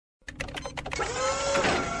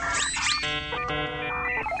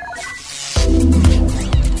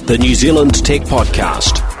The New Zealand Tech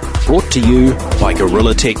Podcast, brought to you by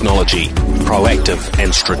Gorilla Technology, proactive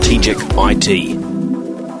and strategic IT.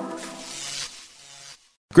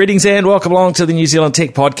 Greetings and welcome along to the New Zealand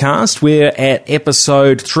Tech Podcast. We're at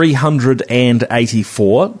episode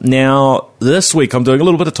 384. Now, this week I'm doing a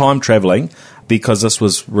little bit of time travelling because this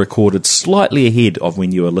was recorded slightly ahead of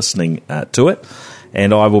when you were listening to it.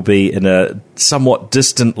 And I will be in a somewhat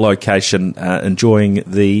distant location enjoying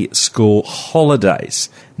the school holidays.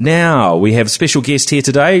 Now, we have a special guest here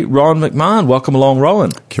today, Rowan McMahon. Welcome along,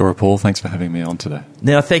 Rowan. Kia ora, Paul. Thanks for having me on today.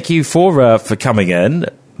 Now, thank you for coming in.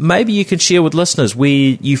 Maybe you can share with listeners where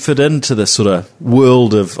you fit into this sort of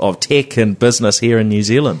world of tech and business here in New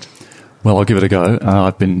Zealand. Well, I'll give it a go.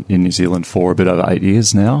 I've been in New Zealand for a bit over 8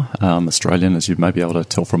 years now. I'm Australian, as you may be able to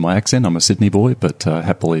tell from my accent. I'm a Sydney boy, but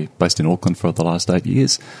happily based in Auckland for the last 8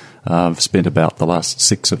 years. I've spent about the last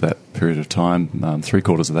 6 of that period of time,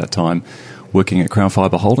 3/4 of that time, working at Crown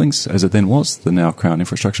Fibre Holdings, as it then was, the now Crown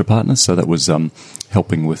Infrastructure Partners. So that was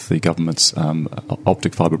helping with the government's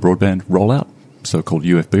optic fibre broadband rollout, so-called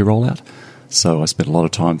UFB rollout. So I spent a lot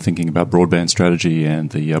of time thinking about broadband strategy and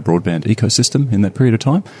the broadband ecosystem in that period of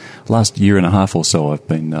time. Last year and a half or so, I've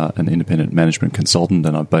been an independent management consultant,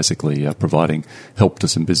 and I'm basically providing help to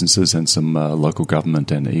some businesses and some local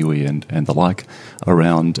government and iwi and the like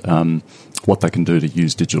around what they can do to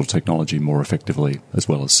use digital technology more effectively, as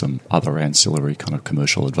well as some other ancillary kind of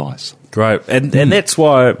commercial advice. Great, and that's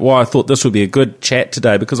why I thought this would be a good chat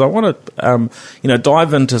today, because I want to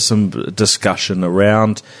dive into some discussion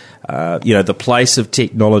around the place of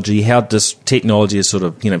technology, how technology is sort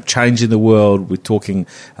of changing the world. We're talking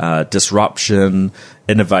disruption,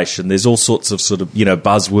 innovation. There's all sorts of sort of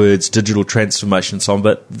buzzwords, digital transformation, so on.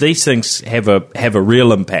 But these things have a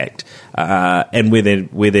real impact, and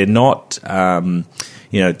where they're not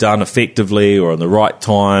done effectively or in the right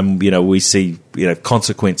time, we see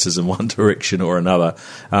consequences in one direction or another.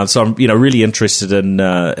 So I'm really interested in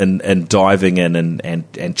diving in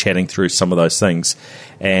and chatting through some of those things.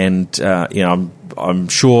 And I'm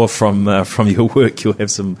sure from your work you'll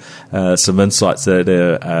have some insights that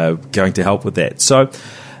are going to help with that. So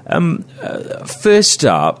first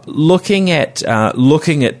up, looking at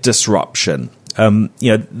disruption.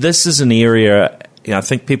 This is an area. I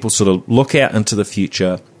think people sort of look out into the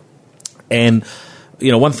future, and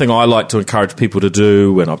one thing I like to encourage people to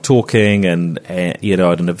do when I'm talking and at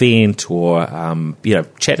an event or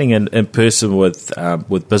chatting in person with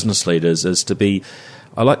business leaders is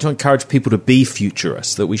I like to encourage people to be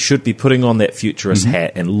futurists, that we should be putting on that futurist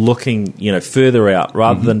hat and looking further out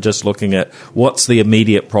rather than just looking at what's the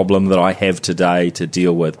immediate problem that I have today to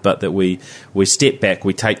deal with, but that we step back,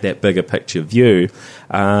 we take that bigger picture view.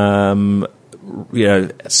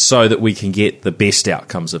 So that we can get the best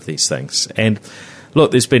outcomes of these things. And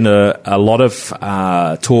look, there's been a lot of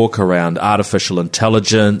talk around artificial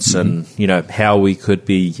intelligence and, how we could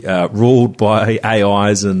be ruled by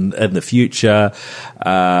AIs in the future,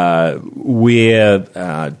 where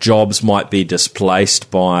jobs might be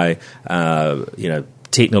displaced by,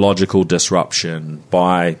 technological disruption,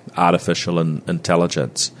 by artificial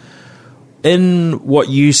intelligence. In what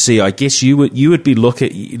you see, I guess you would be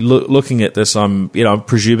looking at this. I'm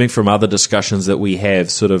presuming from other discussions that we have,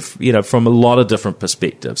 sort of from a lot of different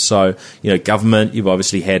perspectives. So government, you've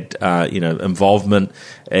obviously had involvement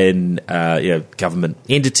in government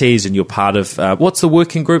entities, and you're part of what's the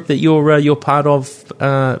working group that you're part of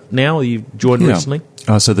now? You joined recently.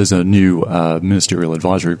 So there's a new ministerial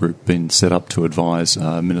advisory group been set up to advise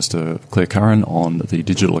Minister Claire Curran on the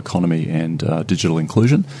digital economy and digital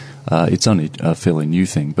inclusion. It's only a fairly new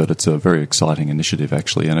thing, but it's a very exciting initiative,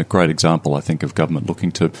 actually, and a great example, I think, of government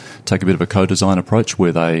looking to take a bit of a co-design approach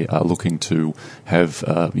where they are looking to have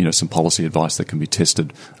some policy advice that can be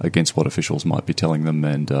tested against what officials might be telling them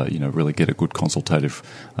and really get a good consultative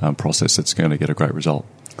process that's going to get a great result.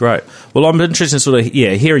 Great. Well, I'm interested in sort of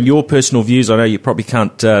hearing your personal views. I know you probably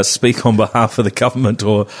can't speak on behalf of the government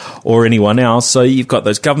or anyone else. So you've got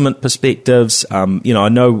those government perspectives. I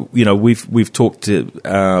know we've talked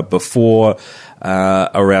before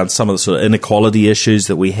around some of the sort of inequality issues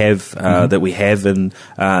that we have in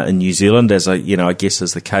New Zealand, as I guess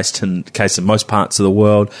is the case in most parts of the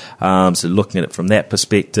world. So looking at it from that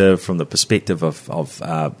perspective, from the perspective of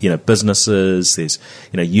businesses, there's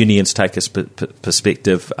unions take a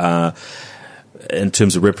perspective in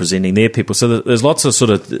terms of representing their people. So there's lots of sort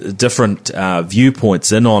of different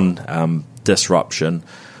viewpoints in on disruption.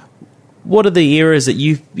 what are the areas that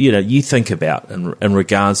you think about in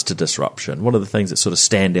regards to disruption? What are the things that sort of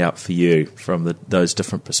stand out for you from those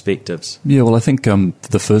different perspectives? Yeah, well, I think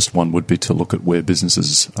the first one would be to look at where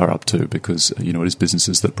businesses are up to, because it is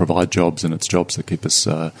businesses that provide jobs, and it's jobs that keep us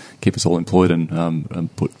all employed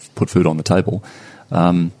and put food on the table.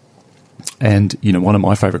 And one of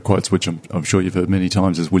my favourite quotes, which I'm sure you've heard many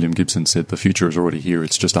times, is William Gibson said, "The future is already here;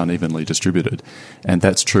 it's just unevenly distributed," and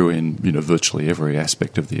that's true in virtually every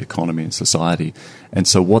aspect of the economy and society. And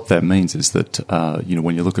so, what that means is that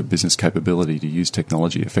when you look at business capability to use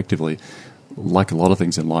technology effectively, like a lot of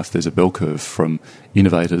things in life, there's a bell curve from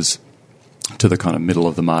innovators to the kind of middle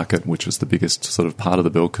of the market, which is the biggest sort of part of the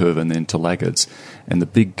bell curve, and then to laggards. And the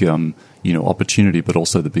big opportunity, but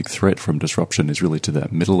also the big threat from disruption is really to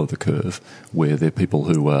that middle of the curve, where there are people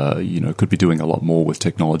who could be doing a lot more with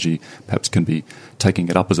technology, perhaps can be taking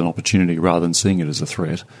it up as an opportunity rather than seeing it as a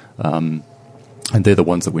threat. And they're the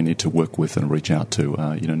ones that we need to work with and reach out to.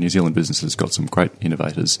 New Zealand businesses has got some great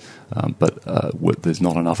innovators, but there's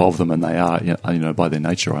not enough of them, and they are, by their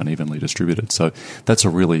nature, unevenly distributed. So that's a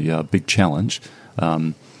really big challenge.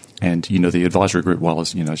 And, the advisory group, while,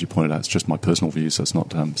 as you pointed out, it's just my personal view, so it's not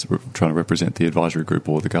trying to represent the advisory group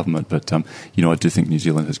or the government, but, I do think New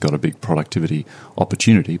Zealand has got a big productivity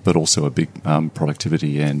opportunity, but also a big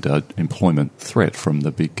productivity and employment threat from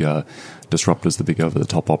the big disruptors, the big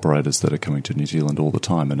over-the-top operators that are coming to New Zealand all the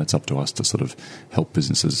time, and it's up to us to sort of help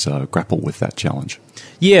businesses grapple with that challenge.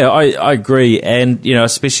 Yeah, I agree, and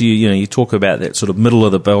especially you talk about that sort of middle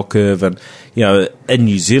of the bell curve, and in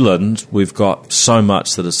New Zealand we've got so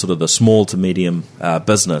much that is sort of the small to medium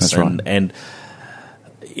business. That's right. And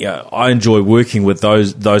I enjoy working with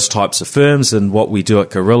those types of firms, and what we do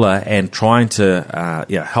at Gorilla, and trying to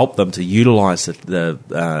help them to utilise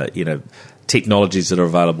the technologies that are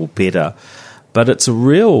available better. But it's a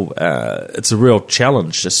real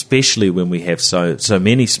challenge, especially when we have so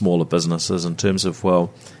many smaller businesses, in terms of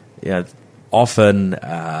often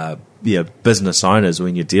business owners,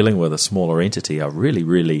 when you're dealing with a smaller entity, are really,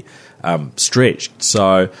 really stretched.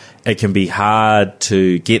 So it can be hard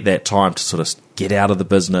to get that time to sort of get out of the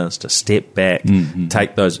business, to step back,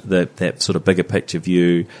 take that sort of bigger picture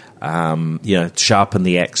view, sharpen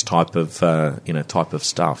the axe type of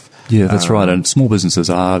stuff. Yeah, that's right. And small businesses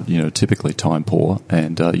are, typically time poor,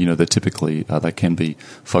 and they're typically they can be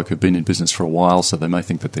folk who've been in business for a while, so they may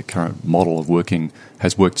think that their current model of working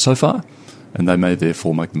has worked so far, and they may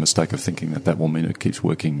therefore make the mistake of thinking that will mean it keeps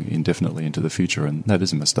working indefinitely into the future, and that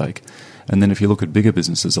is a mistake. And then if you look at bigger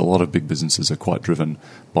businesses, a lot of big businesses are quite driven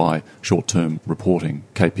by short-term reporting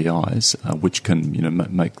KPIs, which can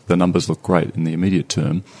make the numbers look great in the immediate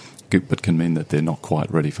term, but can mean that they're not quite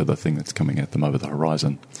ready for the thing that's coming at them over the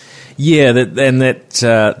horizon. Yeah,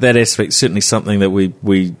 that aspect is certainly something that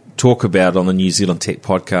we talk about on the New Zealand Tech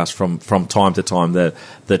Podcast from time to time.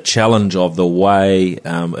 The challenge of the way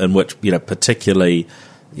in which particularly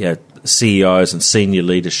CEOs and senior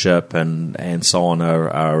leadership and so on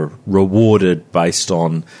are rewarded based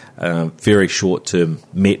on very short term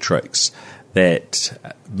metrics that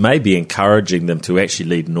may be encouraging them to actually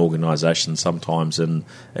lead an organisation sometimes in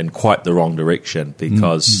quite the wrong direction,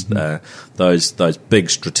 because those big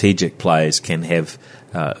strategic players can have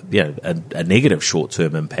a negative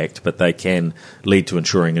short-term impact, but they can lead to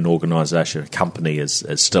ensuring an organisation, a company is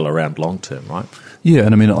still around long-term, right? Yeah,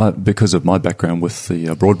 and I mean, because of my background with the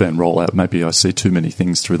broadband rollout, maybe I see too many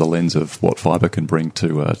things through the lens of what fibre can bring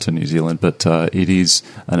to New Zealand, but it is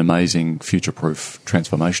an amazing future-proof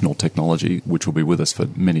transformational technology which will be with us for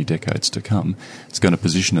many decades to come. It's going to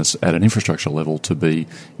position us at an infrastructure level to be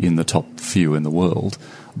in the top few in the world,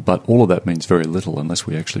 but all of that means very little unless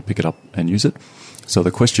we actually pick it up and use it. So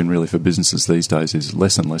the question really for businesses these days is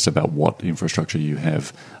less and less about what infrastructure you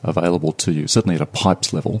have available to you, certainly at a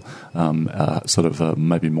pipes level,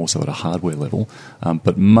 maybe more so at a hardware level,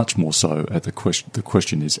 but much more so at the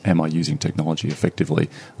question is, am I using technology effectively?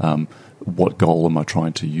 What goal am I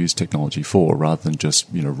trying to use technology for, rather than just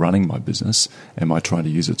running my business? Am I trying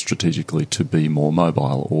to use it strategically to be more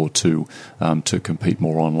mobile, or to compete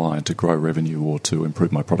more online, to grow revenue, or to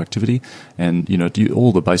improve my productivity? And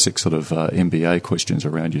all the basic sort of MBA questions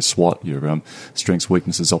around your SWOT, your strengths,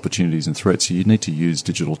 weaknesses, opportunities, and threats. You need to use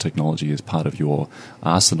digital technology as part of your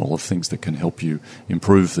arsenal of things that can help you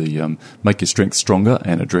improve make your strengths stronger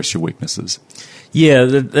and address your weaknesses. Yeah,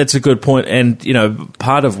 that's a good point. And,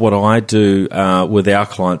 part of what I do with our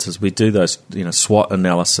clients is we do those, SWOT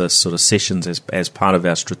analysis sort of sessions as part of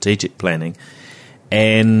our strategic planning.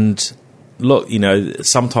 And look,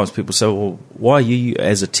 sometimes people say, well, why are you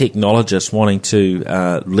as a technologist wanting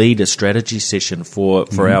to lead a strategy session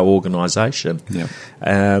for our organisation? Yeah.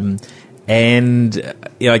 And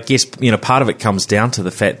I guess part of it comes down to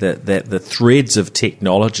the fact that the threads of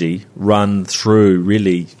technology run through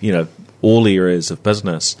really all areas of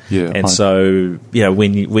business. Yeah, and so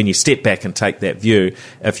when you step back and take that view,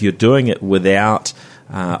 if you're doing it without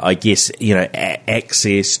access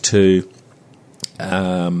to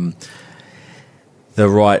the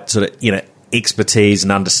right sort of expertise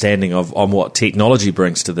and understanding on what technology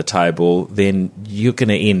brings to the table, then you're going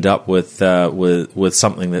to end up with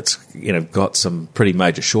something that's got some pretty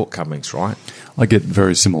major shortcomings, right? I get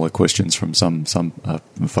very similar questions from some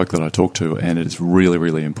folk that I talk to, and it is really,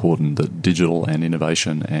 really important that digital and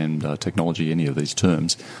innovation and technology, any of these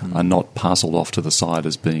terms, are not parcelled off to the side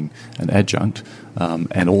as being an adjunct,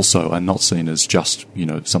 and also are not seen as just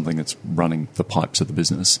something that's running the pipes of the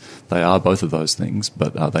business. They are both of those things,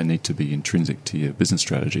 but they need to be intrinsic to your business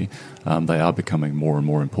strategy. They are becoming more and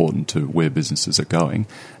more important to where businesses are going,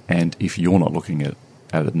 and if you're not looking at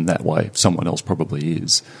it in that way, someone else probably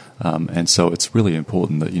is. And so it's really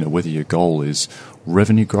important that, whether your goal is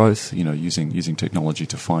revenue growth, using technology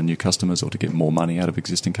to find new customers or to get more money out of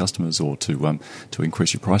existing customers or to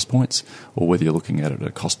increase your price points, or whether you're looking at it at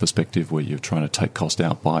a cost perspective where you're trying to take cost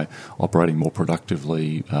out by operating more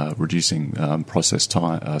productively, reducing process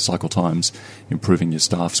time, cycle times, improving your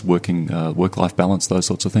staff's work-life balance, those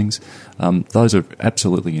sorts of things. Those are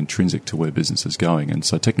absolutely intrinsic to where business is going. And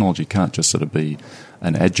so technology can't just sort of be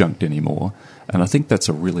an adjunct anymore. And I think that's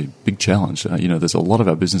a really big challenge. There's a lot of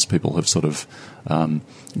our business people have sort of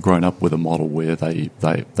grown up with a model where they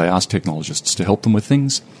ask technologists to help them with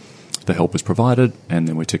things. The help is provided, and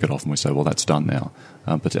then we tick it off and we say, well, that's done now.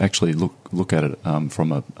 But to actually look at it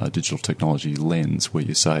from a digital technology lens, where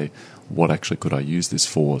you say, what actually could I use this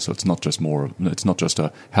for? So it's not just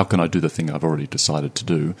a how can I do the thing I've already decided to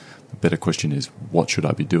do. The better question is, what should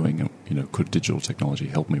I be doing? And could digital technology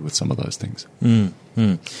help me with some of those things?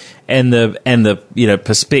 Mm-hmm. And the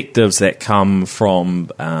perspectives that come from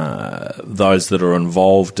those that are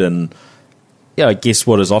involved in, I guess,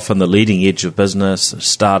 what is often the leading edge of business,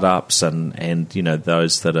 startups, and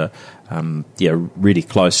those that are really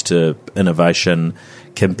close to innovation,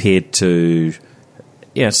 compared to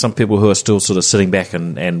some people who are still sort of sitting back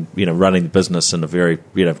and running the business in a very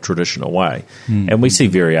traditional way. And we see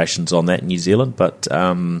variations on that in New Zealand, but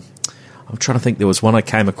I'm trying to think. There was one I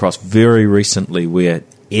came across very recently where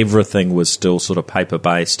everything was still sort of paper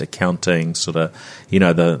based, accounting, sort of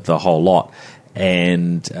the whole lot.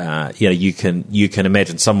 And you can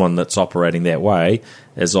imagine someone that's operating that way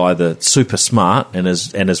is either super smart and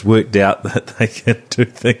has worked out that they can do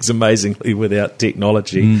things amazingly without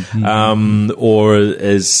technology, or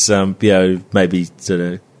is maybe sort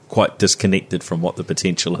of quite disconnected from what the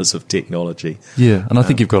potential is of technology. Yeah, and I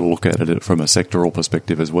think you've got to look at it from a sectoral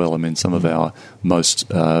perspective as well. I mean, some of our most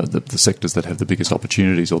the sectors that have the biggest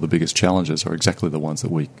opportunities or the biggest challenges are exactly the ones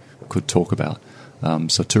that we could talk about.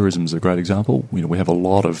 So tourism is a great example. We have a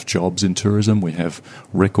lot of jobs in tourism. We have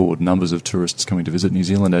record numbers of tourists coming to visit New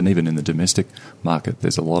Zealand, and even in the domestic market,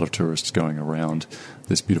 there's a lot of tourists going around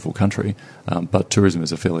this beautiful country. But tourism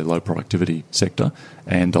is a fairly low productivity sector,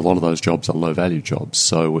 and a lot of those jobs are low value jobs.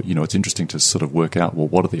 So, it's interesting to sort of work out, well,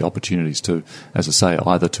 what are the opportunities to, as I say,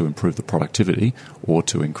 either to improve the productivity or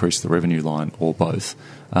to increase the revenue line, or both.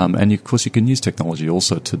 And of course, you can use technology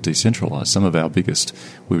also to decentralise. Some of our biggest,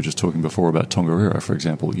 we were just talking before about Tongariro, for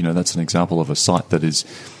example. That's an example of a site that is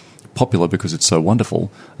popular because it's so wonderful,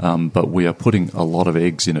 but we are putting a lot of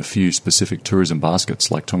eggs in a few specific tourism baskets,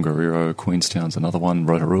 like Tongariro, Queenstown's another one,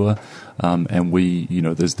 Rotorua, and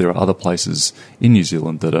there are other places in New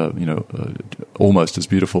Zealand that are almost as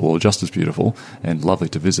beautiful or just as beautiful and lovely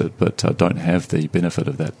to visit, but don't have the benefit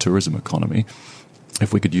of that tourism economy.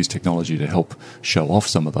 If we could use technology to help show off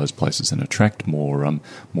some of those places and attract more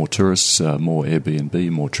tourists, more Airbnb,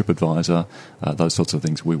 more TripAdvisor, those sorts of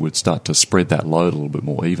things, we would start to spread that load a little bit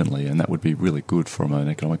more evenly, and that would be really good from an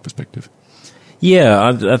economic perspective.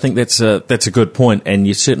 Yeah, I think that's a good point, and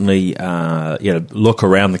you certainly look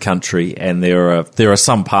around the country, and there are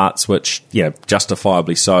some parts which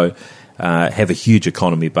justifiably so have a huge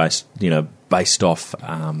economy based off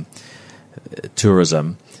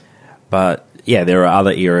tourism, but there are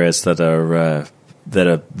other areas that are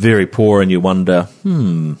very poor, and you wonder,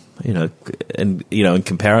 in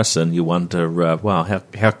comparison, you wonder,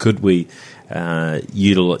 how could we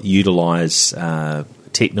utilize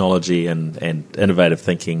technology and innovative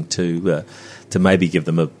thinking to maybe give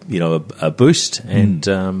them a boost, and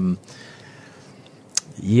the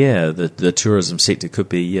tourism sector could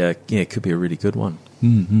be a really good one.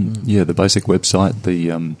 Mm-hmm. Yeah, the basic website,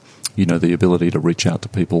 the the ability to reach out to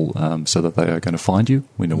people so that they are going to find you.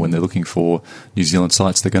 When they're looking for New Zealand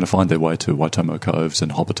sites, they're going to find their way to Waitomo Coves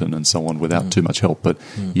and Hobbiton and so on without too much help. But,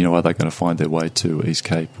 are they going to find their way to East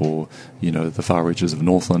Cape or, the far reaches of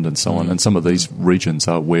Northland and so on? And some of these regions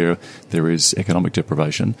are where there is economic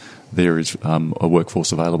deprivation. There is a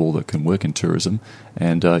workforce available that can work in tourism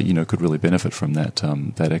and, could really benefit from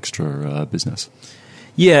that extra business.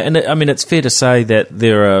 Yeah, and it's fair to say that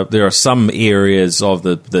there are some areas of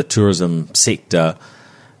the tourism sector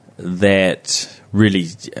that really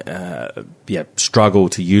struggle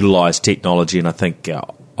to utilise technology, and I think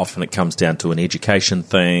often it comes down to an education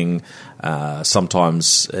thing.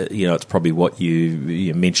 Sometimes it's probably what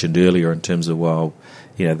you mentioned earlier in terms of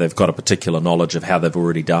they've got a particular knowledge of how they've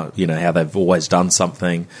already done, how they've always done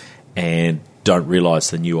something, and don't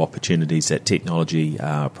realise the new opportunities that technology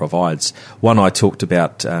provides. One I talked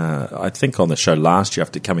about, I think on the show last year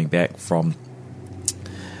after coming back from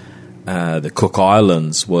the Cook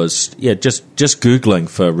Islands, was just Googling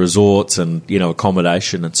for resorts and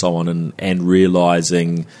accommodation and so on, and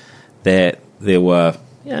realising that there were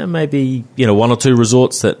maybe one or two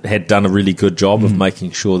resorts that had done a really good job of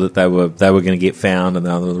making sure that they were going to get found and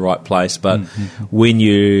they were in the right place. But when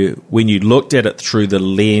you looked at it through the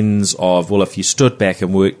lens of, if you stood back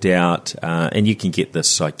and worked out, and you can get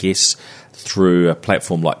this, I guess, through a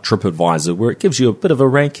platform like TripAdvisor, where it gives you a bit of a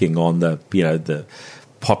ranking on the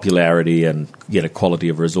popularity and quality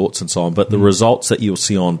of resorts and so on. But the results that you'll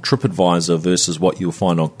see on TripAdvisor versus what you'll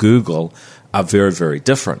find on Google are very, very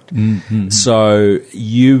different. So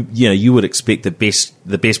you would expect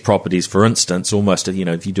the best properties, for instance, almost if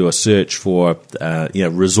you do a search for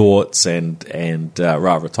resorts and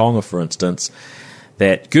Rarotonga, for instance,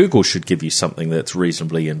 that Google should give you something that's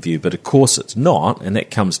reasonably in view, but of course it's not, and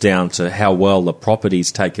that comes down to how well the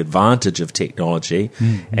properties take advantage of technology.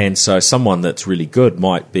 And so someone that's really good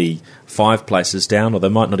might be 5 places down, or they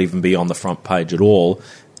might not even be on the front page at all,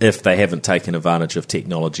 if they haven't taken advantage of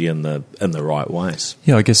technology in the right ways.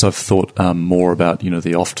 Yeah, I guess I've thought more about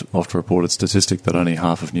the oft reported statistic that only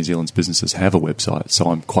half of New Zealand's businesses have a website. So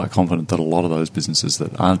I'm quite confident that a lot of those businesses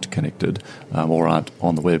that aren't connected or aren't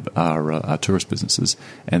on the web are tourist businesses,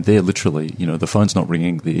 and they're literally the phone's not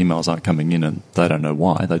ringing, the emails aren't coming in, and they don't know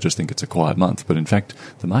why. They just think it's a quiet month. But in fact,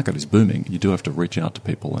 the market is booming. You do have to reach out to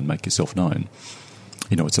people and make yourself known.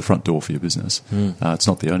 It's a front door for your business. It's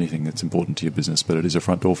not the only thing that's important to your business, but it is a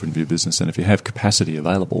front door for your business. And if you have capacity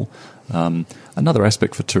available, another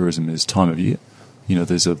aspect for tourism is time of year.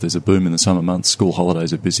 There's a boom in the summer months. School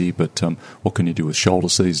holidays are busy, but what can you do with shoulder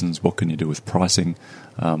seasons? What can you do with pricing?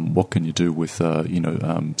 What can you do with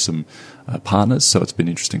some partners? So it's been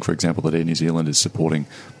interesting, for example, that Air New Zealand is supporting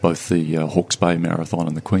both the Hawke's Bay Marathon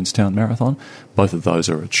and the Queenstown Marathon. Both of those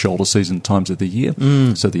are at shoulder season times of the year.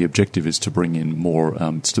 So the objective is to bring in more,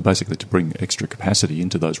 to bring extra capacity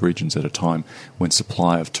into those regions at a time when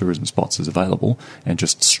supply of tourism spots is available, and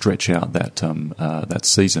just stretch out that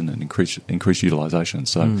season and increase utilisation.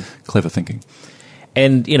 So clever thinking.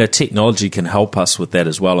 And, technology can help us with that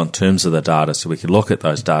as well in terms of the data, so we can look at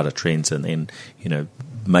those data trends and then,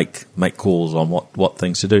 make calls on what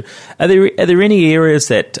things to do. Are there any areas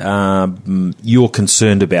that you're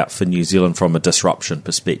concerned about for New Zealand from a disruption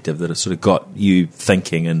perspective that have sort of got you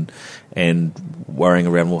thinking and worrying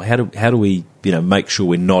around, how do we, make sure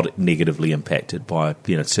we're not negatively impacted by,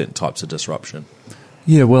 certain types of disruption?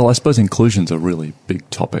 Yeah, well, I suppose inclusion's a really big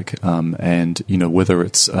topic, and whether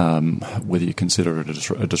it's whether you consider it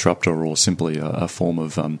a disruptor or simply a form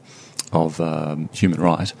of human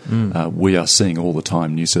right, we are seeing all the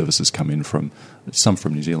time new services come in from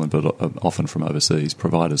New Zealand, but often from overseas,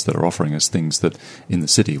 providers that are offering us things that in the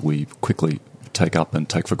city we quickly take up and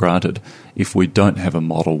take for granted. If we don't have a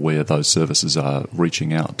model where those services are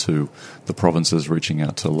reaching out to the provinces, reaching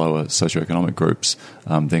out to lower socioeconomic groups,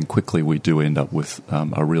 then quickly we do end up with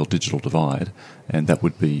a real digital divide, and that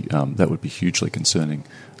would be hugely concerning.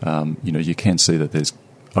 You can see that there's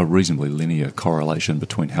a reasonably linear correlation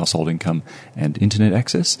between household income and internet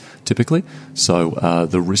access, typically. So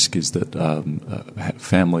the risk is that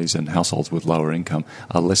families and households with lower income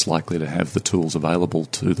are less likely to have the tools available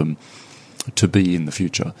to them to be in the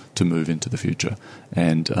future, to move into the future,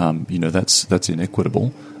 and that's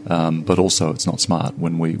inequitable, but also it's not smart.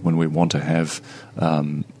 When we want to have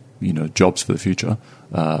jobs for the future,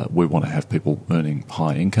 we want to have people earning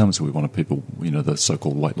high incomes. We want people, the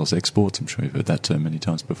so-called weightless exports. I'm sure you've heard that term many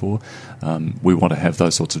times before. We want to have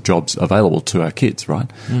those sorts of jobs available to our kids, right?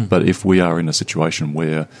 But if we are in a situation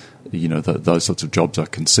where those sorts of jobs are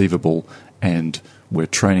conceivable and we're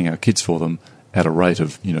training our kids for them, at a rate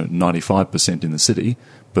of 95% in the city,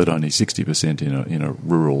 but only 60% in a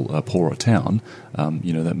rural, poorer town,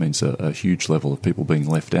 that means a huge level of people being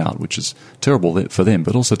left out, which is terrible for them,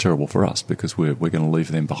 but also terrible for us because we're going to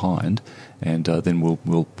leave them behind, and then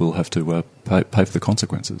we'll have to pay for the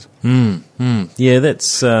consequences. Yeah,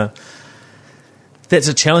 that's a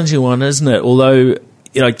challenging one, isn't it? Although,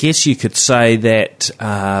 I guess you could say that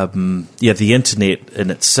the internet in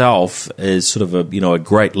itself is sort of a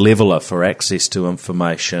great leveler for access to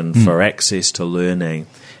information, for access to learning.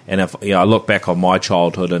 And if I look back on my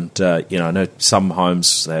childhood, and I know some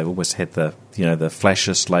homes, they always had the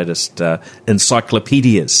flashiest, latest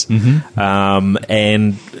encyclopedias,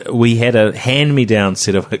 and we had a hand-me-down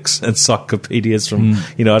set of encyclopedias from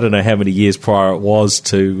I don't know how many years prior it was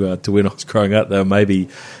to when I was growing up. They were maybe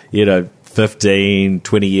 15,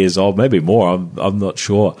 20 years old, maybe more. I'm not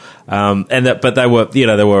sure. But they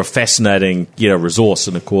were a fascinating resource,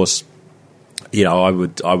 and of course, I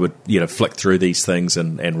would flick through these things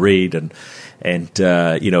and read and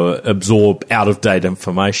absorb out of date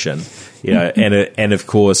information. And of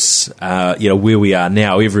course, where we are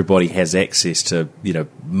now, everybody has access to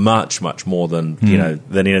much more than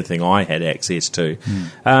than anything I had access to.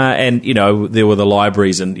 And there were the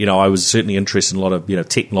libraries, and I was certainly interested in a lot of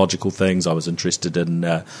technological things. I was interested in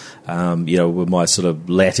with my sort of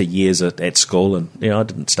latter years at school, and I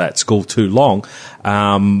didn't stay at school too long,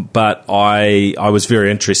 but I was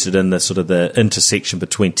very interested in the sort of the intersection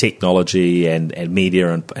between technology and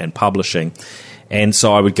media and publishing. And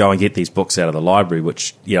so I would go and get these books out of the library,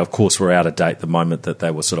 which, of course, were out of date the moment that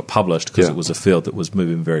they were sort of published, because it was a field that was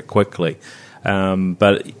moving very quickly. So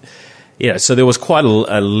there was quite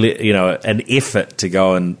an effort to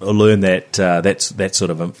go and learn that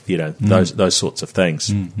sort of those sorts of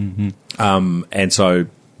things. And so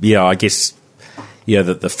I guess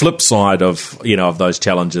the flip side of of those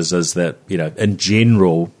challenges is that in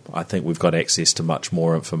general, I think we've got access to much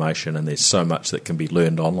more information, and there's so much that can be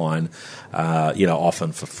learned online,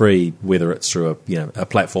 often for free, whether it's through a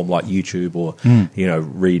platform like YouTube or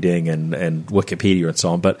reading and Wikipedia and so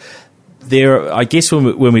on. But there, I guess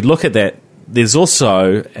when we look at that, there's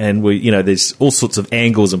also, and there's all sorts of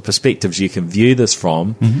angles and perspectives you can view this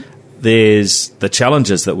from. There's the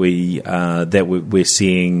challenges that we're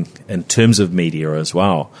seeing in terms of media as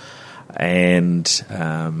well. And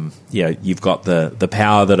you've got the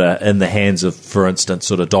power that are in the hands of, for instance,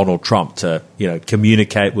 sort of Donald Trump to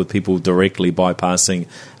communicate with people directly, bypassing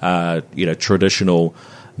traditional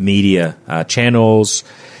media channels.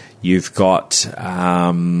 You've got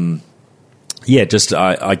I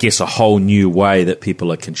guess a whole new way that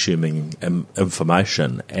people are consuming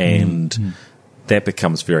information, and that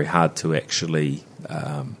becomes very hard to actually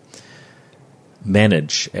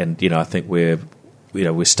manage. And I think we're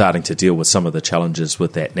starting to deal with some of the challenges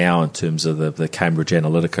with that now in terms of the Cambridge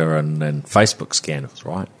Analytica and Facebook scandals,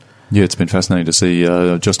 right? Yeah, it's been fascinating to see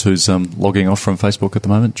just who's logging off from Facebook at the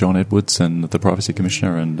moment. John Edwards and the Privacy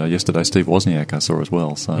Commissioner, and yesterday Steve Wozniak I saw as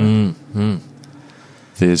well. So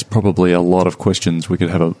there's probably a lot of questions. We could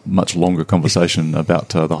have a much longer conversation about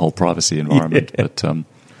the whole privacy environment. Yeah.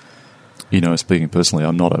 But speaking personally,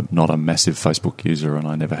 I'm not a massive Facebook user, and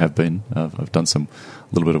I never have been. I've done a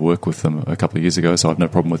little bit of work with them a couple of years ago, so I have no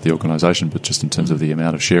problem with the organisation. But just in terms of the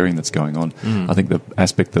amount of sharing that's going on, I think the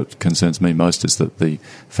aspect that concerns me most is that the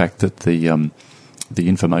fact that the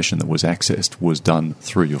information that was accessed was done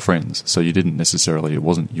through your friends. So you didn't necessarily, it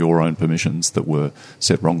wasn't your own permissions that were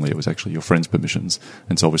set wrongly. It was actually your friends' permissions,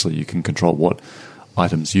 and so obviously you can control what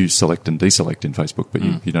items you select and deselect in Facebook, but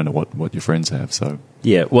you don't know what your friends have. So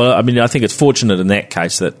yeah, well, I mean, I think it's fortunate in that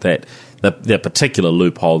case that the particular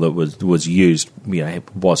loophole that was used,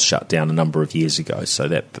 was shut down a number of years ago. So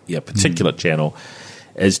that particular channel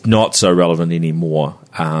is not so relevant anymore.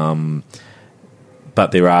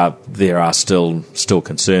 But there are still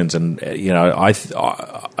concerns, and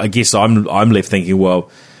I guess I'm left thinking, well,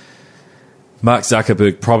 Mark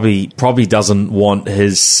Zuckerberg probably doesn't want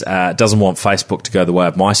Facebook to go the way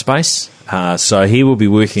of MySpace, so he will be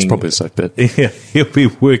working. It's probably a safe bet. Yeah, he'll be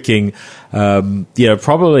working.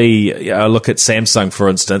 Probably look at Samsung, for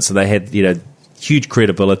instance. They had huge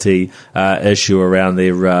credibility issue around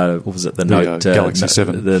their what was it, the Note Galaxy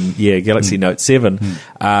 7? Galaxy Note 7.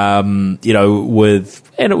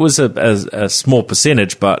 And it was a small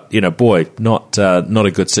percentage, but boy, not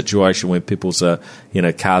a good situation where people's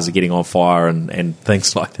cars are getting on fire and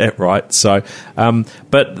things like that, right? So,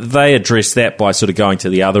 but they addressed that by sort of going to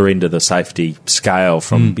the other end of the safety scale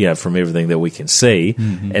from from everything that we can see,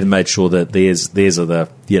 and made sure that theirs are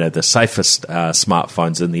the safest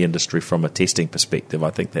smartphones in the industry from a testing perspective.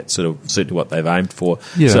 I think that's sort of certainly what they've aimed for.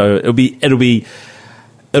 Yeah. So it'll be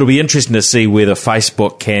it'll be interesting to see whether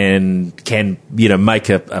Facebook can make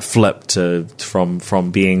a flip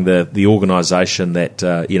from being the organisation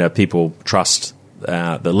that people trust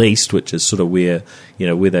the least, which is sort of where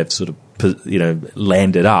they've sort of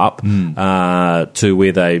landed up, to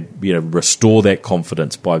where they restore that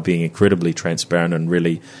confidence by being incredibly transparent and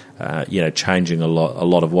really changing a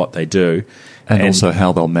lot of what they do. And also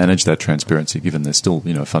how they'll manage that transparency, given they're still,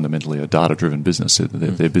 fundamentally a data-driven business.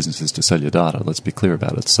 Their business is to sell your data. Let's be clear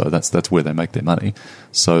about it. So that's where they make their money.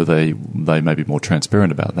 So they may be more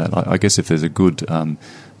transparent about that. I guess if there's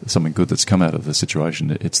something good that's come out of the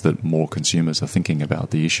situation, it's that more consumers are thinking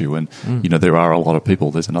about the issue. And, there are a lot of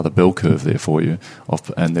people. There's another bell curve there for you.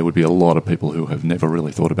 And there would be a lot of people who have never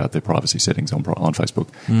really thought about their privacy settings on Facebook.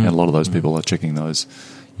 And a lot of those people are checking those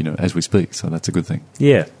as we speak, so that's a good thing.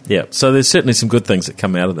 Yeah. So there's certainly some good things that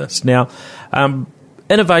come out of this. Now,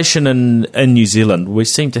 innovation in New Zealand, we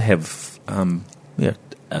seem to have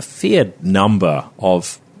a fair number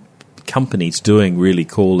of companies doing really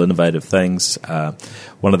cool, innovative things.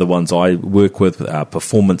 One of the ones I work with,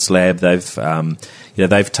 Performance Lab,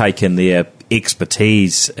 they've taken their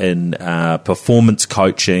expertise in performance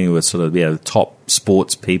coaching with sort of top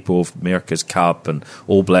sports people, America's Cup and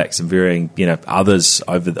All Blacks and varying others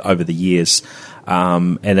over the years,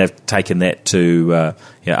 and they've taken that to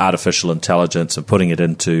artificial intelligence and putting it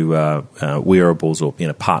into wearables, or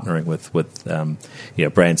partnering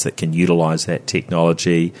with brands that can utilise that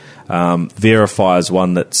technology. Verify is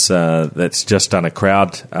one that's just done a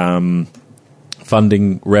crowd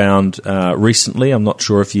funding round recently. I'm not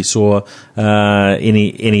sure if you saw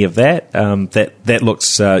any of that. That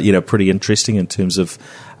looks pretty interesting in terms of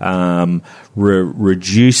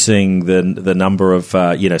reducing the number of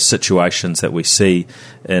situations that we see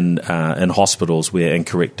in hospitals where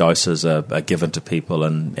incorrect doses are given to people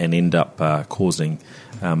and end up causing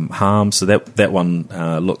harm. So that one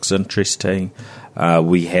looks interesting.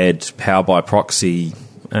 We had Power by Proxy.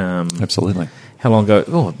 Absolutely. How long ago?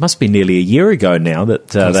 Oh, it must be nearly a year ago now that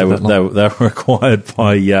they were acquired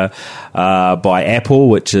by Apple,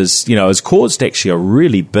 which has caused actually a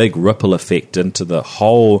really big ripple effect into the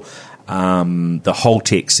whole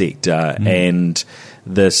tech sector, and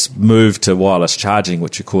this move to wireless charging,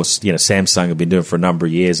 which of course Samsung have been doing for a number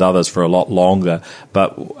of years, others for a lot longer.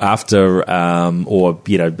 But after in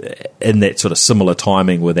that sort of similar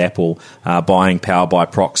timing with Apple buying Power by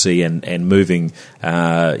Proxy and moving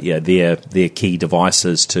their key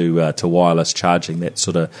devices to wireless charging, that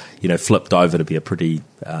sort of flipped over to be a pretty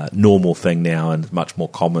normal thing now, and much more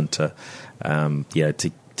common to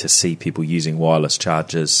see people using wireless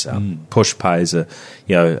chargers. PushPay is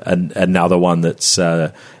another one that's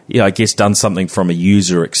I guess done something from a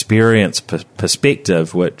user experience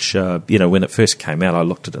perspective, which when it first came out, I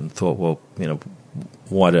looked at it and thought, well,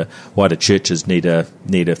 why do churches need a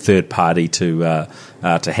third party to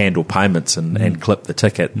handle payments and clip the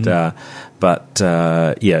ticket? But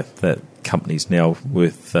that company's now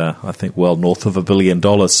worth I think well north of $1 billion.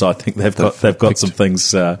 So I think they've got some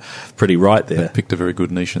things pretty right there. They've picked a very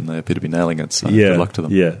good niche and they appear to be nailing it. So good luck to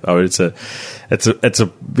them. Yeah. Oh, it's a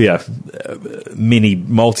many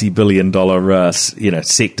multi-billion-dollar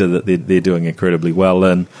sector that they're doing incredibly well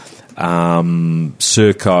in.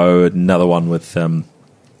 Serco, another one with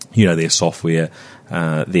their software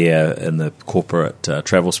there in the corporate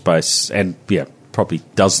travel space, and probably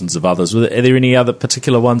dozens of others. Are there any other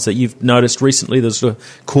particular ones that you've noticed recently that sort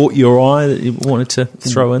of caught your eye that you wanted to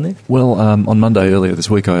throw in there? Well, on Monday earlier this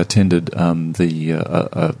week, I attended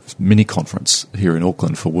the mini conference here in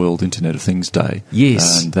Auckland for World Internet of Things Day.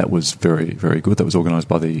 Yes. And that was very, very good. That was organised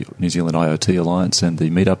by the New Zealand IoT Alliance and the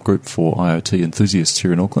Meetup Group for IoT enthusiasts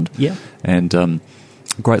here in Auckland. Yeah. And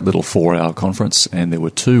great little 4-hour conference, and there were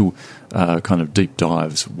two kind of deep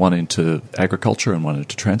dives, one into agriculture and one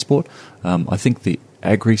into transport. I think the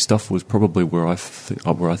agri stuff was probably where I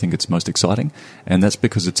think it's most exciting, and that's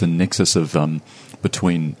because it's a nexus of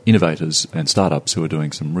between innovators and startups who are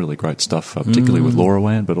doing some really great stuff, particularly with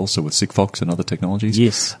LoRaWAN, but also with Sigfox and other technologies.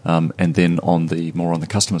 Yes. And then on the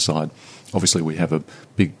customer side, obviously we have a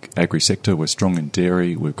big agri sector. We're strong in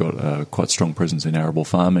dairy. We've got a quite strong presence in arable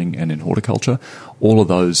farming and in horticulture. All of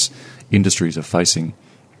those industries are facing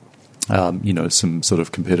some sort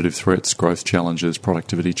of competitive threats, growth challenges,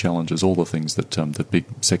 productivity challenges, all the things that big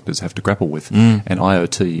sectors have to grapple with. And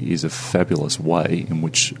IoT is a fabulous way in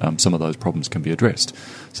which some of those problems can be addressed.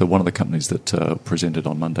 So one of the companies that presented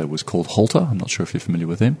on Monday was called Halter. I'm not sure if you're familiar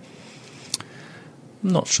with them.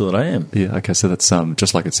 not sure that I am. Yeah, okay, so that's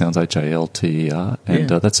just like it sounds, HALTER, and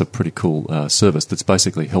that's a pretty cool service that's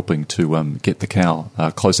basically helping to get the cow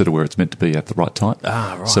closer to where it's meant to be at the right time.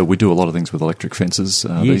 Ah, right. So we do a lot of things with electric fences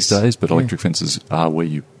these days, but electric fences are where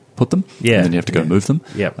you put them, and then you have to go move them.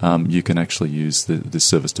 Yep. You can actually use this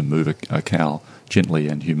service to move a cow gently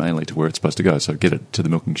and humanely to where it's supposed to go. So get it to the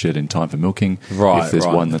milking shed in time for milking. Right. If there's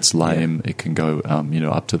one that's lame, it can go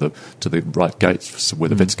up to the right gates where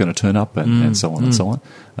the vet's going to turn up, and so on and so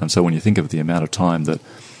on. So when you think of the amount of time that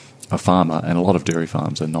a farmer, and a lot of dairy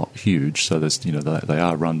farms are not huge, so there's they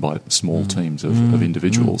are run by small teams of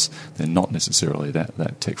individuals. They're not necessarily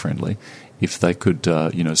that tech friendly. If they could,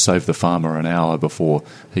 save the farmer an hour before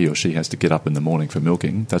he or she has to get up in the morning for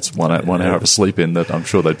milking, that's one hour of sleep in that I'm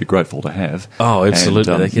sure they'd be grateful to have. Oh,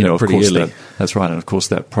 absolutely. And, they get up pretty early. That's right, and of course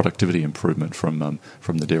that productivity improvement from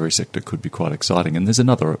the dairy sector could be quite exciting. And there's a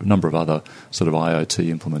number of other sort of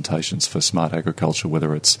IoT implementations for smart agriculture,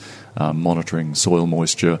 whether it's monitoring soil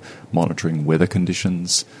moisture, monitoring weather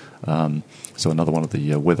conditions. So another one of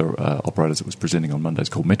the weather operators that was presenting on Monday is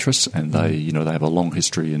called Metris, and they have a long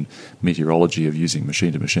history in meteorology of using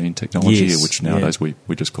machine-to-machine technology, which nowadays we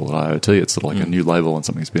just call it IoT. It's sort of like a new label on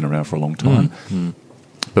something that's been around for a long time.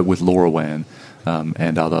 But with LoRaWAN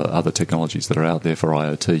and other technologies that are out there for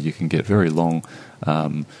IoT, you can get very long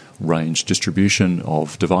range distribution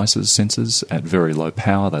of devices, sensors at very low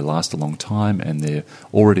power. They last a long time, and they're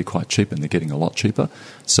already quite cheap, and they're getting a lot cheaper.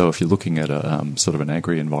 So if you're looking at a sort of an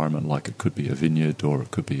agri environment, like it could be a vineyard or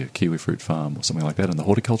it could be a kiwi fruit farm or something like that in the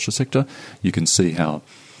horticulture sector, you can see how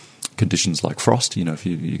conditions like frost, if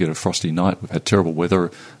you get a frosty night, we've had terrible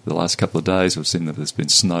weather the last couple of days. We've seen that there's been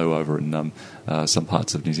snow over in some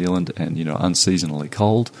parts of New Zealand, and unseasonally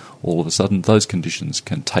cold. All of a sudden, those conditions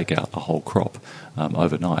can take out a whole crop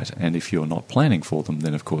overnight. And if you're not planning for them,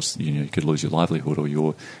 then of course you could lose your livelihood or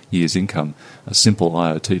your year's income. A simple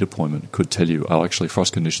IoT deployment could tell you, actually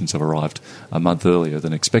frost conditions have arrived a month earlier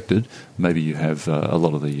than expected. Maybe you have a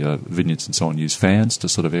lot of the vineyards and so on use fans to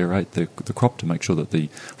sort of aerate the crop to make sure that the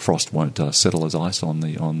frost won't settle as ice on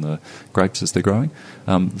the grapes as they're growing.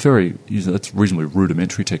 That's reasonably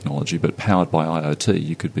rudimentary technology, but powered by IoT,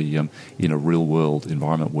 you could be in a real-world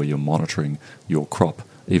environment where you're monitoring your crop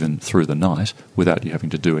even through the night without you having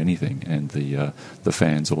to do anything, and the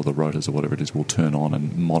fans or the rotors or whatever it is will turn on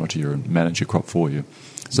and monitor and manage your crop for you.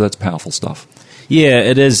 So that's powerful stuff. Yeah,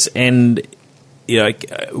 it is, and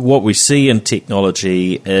what we see in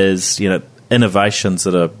technology is innovations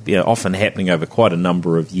that are often happening over quite a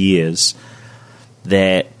number of years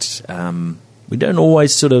that we don't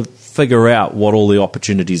always sort of figure out what all the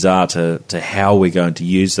opportunities are to how we're going to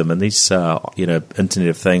use them. And these Internet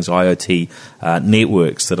of Things, IoT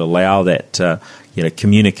networks that allow that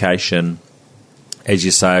communication, as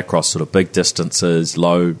you say, across sort of big distances,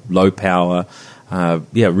 low power,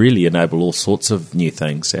 really enable all sorts of new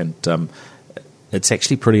things. And it's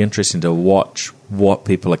actually pretty interesting to watch what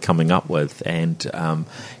people are coming up with. And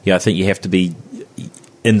I think you have to be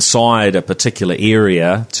inside a particular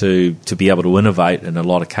area to be able to innovate in a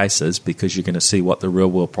lot of cases, because you're going to see what the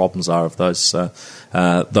real world problems are of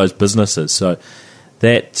those businesses. So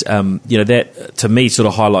that that to me sort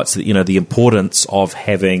of highlights that the importance of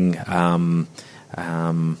having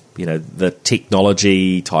the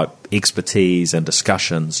technology type expertise and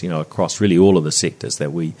discussions across really all of the sectors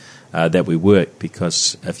that we work,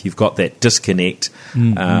 because if you've got that disconnect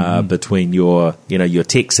between your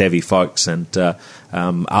tech savvy folks and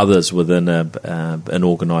others within an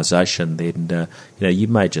organisation, then you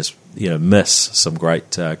may just miss some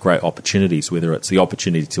great opportunities. Whether it's the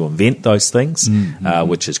opportunity to invent those things,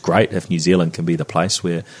 which is great if New Zealand can be the place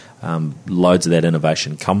where loads of that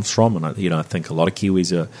innovation comes from, and I think a lot of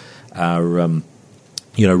Kiwis are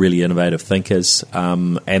really innovative thinkers,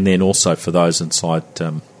 and then also for those inside,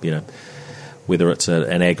 whether it's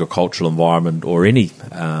an agricultural environment or any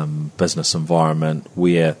business environment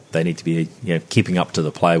where they need to be keeping up to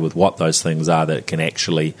the play with what those things are that can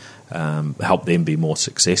actually help them be more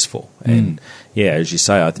successful. And as you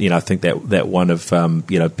say, I think that one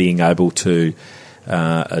of being able to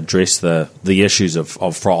address the issues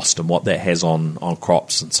of frost and what that has on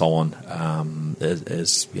crops and so on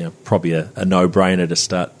is probably a no-brainer to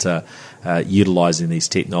start utilising these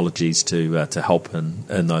technologies to help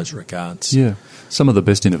in those regards. Yeah. Some of the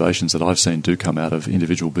best innovations that I've seen do come out of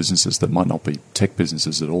individual businesses that might not be tech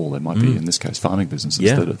businesses at all. They might be, in this case, farming businesses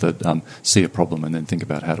that see a problem and then think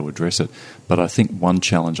about how to address it. But I think one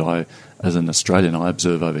challenge as an Australian, I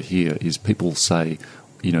observe over here is people say,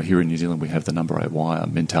 here in New Zealand we have the number 8 wire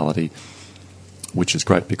mentality, which is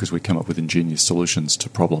great because we come up with ingenious solutions to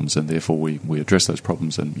problems, and therefore we address those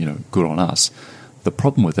problems, and good on us. The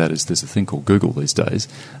problem with that is there's a thing called Google these days,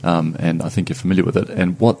 and I think you're familiar with it.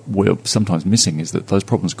 And what we're sometimes missing is that those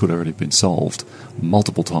problems could already have been solved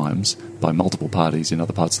multiple times by multiple parties in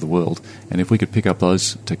other parts of the world. And if we could pick up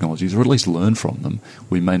those technologies, or at least learn from them,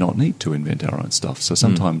 we may not need to invent our own stuff. So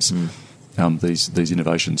sometimes these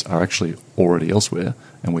innovations are actually already elsewhere,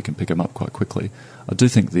 and we can pick them up quite quickly. I do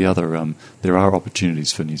think the other there are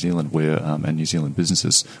opportunities for New Zealand where and New Zealand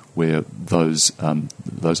businesses where those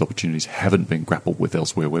opportunities haven't been grappled with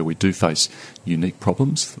elsewhere, where we do face unique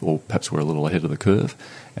problems, or perhaps we're a little ahead of the curve,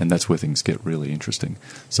 and that's where things get really interesting.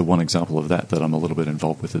 So one example of that I'm a little bit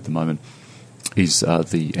involved with at the moment is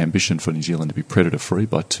the ambition for New Zealand to be predator-free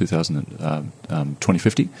by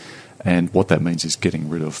 2050. And what that means is getting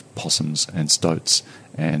rid of possums and stoats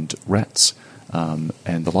and rats and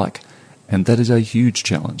the like. And that is a huge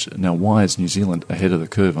challenge. Now, why is New Zealand ahead of the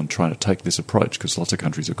curve on trying to take this approach? Because lots of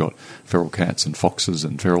countries have got feral cats and foxes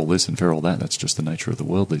and feral this and feral that. That's just the nature of the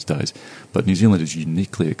world these days. But New Zealand is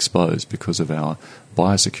uniquely exposed because of our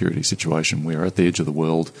biosecurity situation. We're at the edge of the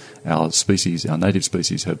world. Our native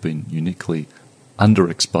species have been uniquely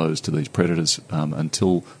underexposed to these predators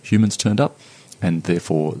until humans turned up. And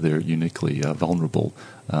therefore, they're uniquely vulnerable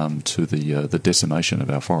to the decimation of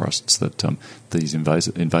our forests that these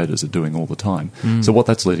invaders are doing all the time. So what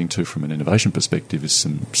that's leading to from an innovation perspective is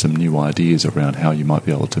some new ideas around how you might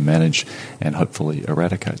be able to manage and hopefully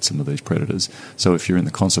eradicate some of these predators. So if you're in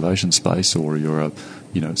the conservation space, or you're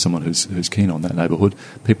someone who's keen on that neighbourhood,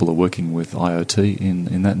 people are working with IoT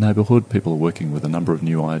in that neighbourhood. People are working with a number of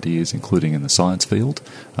new ideas, including in the science field,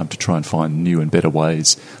 to try and find new and better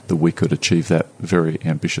ways that we could achieve that very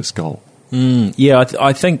ambitious goal.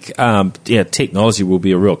 I think technology will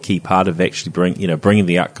be a real key part of actually bringing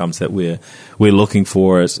the outcomes that we're looking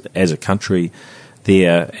for as a country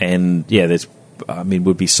there. And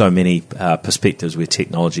would be so many perspectives where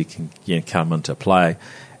technology can come into play.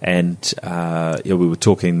 And we were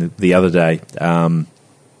talking the other day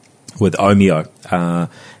with Omeo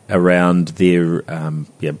around their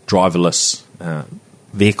driverless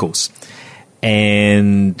vehicles.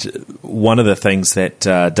 And one of the things that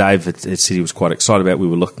Dave had said he was quite excited about, we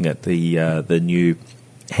were looking at the new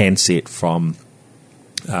handset from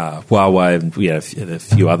Huawei and a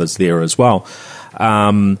few others there as well.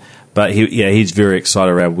 But he's very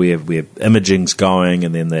excited around where imaging's going,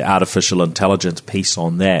 and then the artificial intelligence piece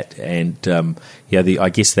on that, and I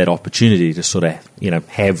guess that opportunity to sort of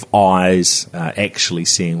have eyes actually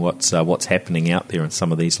seeing what's happening out there in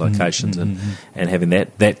some of these locations, and having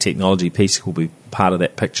that technology piece will be part of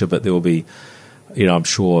that picture. But there will be, I'm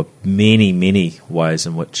sure many ways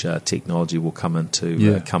in which technology will come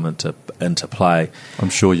into play. I'm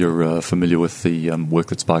sure you're familiar with the work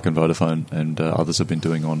that Spark and Vodafone and others have been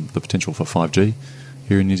doing on the potential for 5G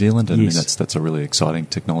here in New Zealand, and yes. I mean, that's a really exciting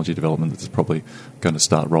technology development that's probably going to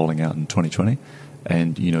start rolling out in 2020.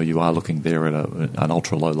 And you are looking there at an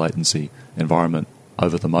ultra low latency environment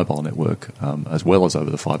over the mobile network, as well as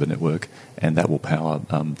over the fibre network, and that will power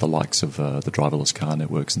the likes of the driverless car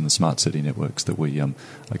networks and the smart city networks that we are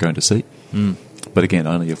going to see. But again,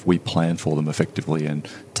 only if we plan for them effectively and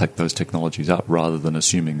take those technologies up, rather than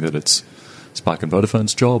assuming that it's Spark and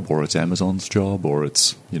Vodafone's job, or it's Amazon's job, or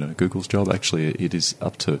it's Google's job. Actually, it is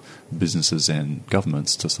up to businesses and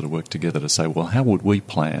governments to sort of work together to say, well, how would we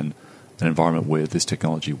plan an environment where this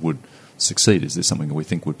technology would succeed? Is this something that we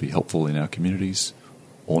think would be helpful in our communities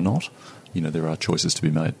or not? There are choices to be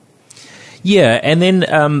made. Yeah, and then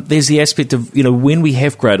there's the aspect of, when we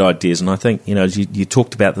have great ideas, and I think, as you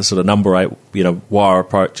talked about the sort of number 8, wire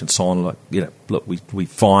approach and so on, like, look, we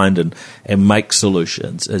find and make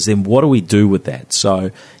solutions, is then what do we do with that? So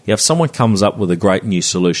if someone comes up with a great new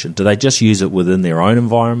solution, do they just use it within their own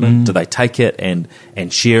environment? Do they take it and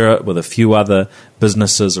share it with a few other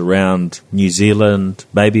businesses around New Zealand,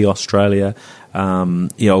 maybe Australia,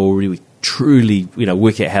 or really truly,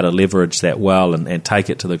 work out how to leverage that well and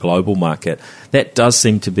take it to the global market? That does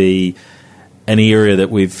seem to be an area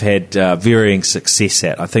that we've had varying success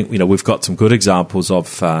at. I think, we've got some good examples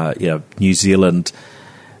of, New Zealand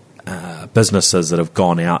businesses that have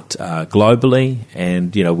gone out globally,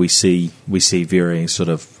 and, we see varying sort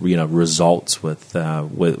of, results with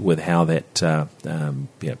how that,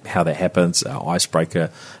 how that happens.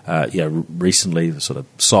 Icebreaker, recently sort of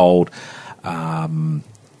sold.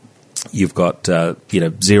 You've got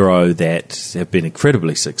Xero that have been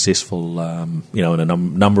incredibly successful, in a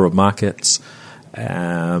number of markets,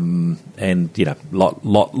 and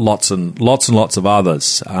lots and lots of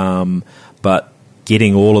others. But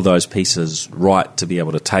getting all of those pieces right to be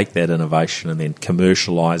able to take that innovation and then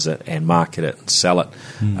commercialise it and market it and sell it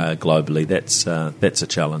globally, that's a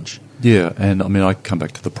challenge. Yeah, and I mean, I come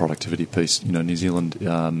back to the productivity piece. New Zealand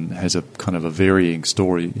has a kind of a varying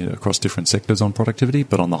story across different sectors on productivity,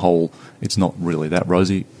 but on the whole, it's not really that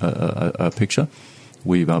rosy a picture.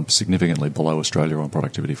 We're significantly below Australia on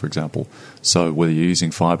productivity, for example. So whether you're using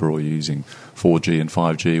fibre or you're using 4G and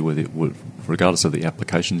 5G, regardless of the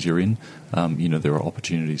applications you're in, there are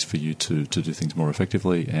opportunities for you to do things more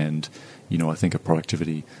effectively. And I think a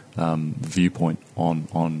productivity viewpoint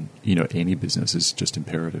on any business is just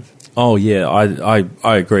imperative. Oh yeah,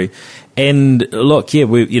 I agree. And look, yeah,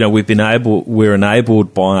 we're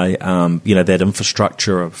enabled by that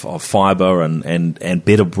infrastructure of fibre and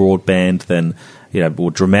better broadband than.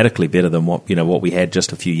 Or dramatically better than what we had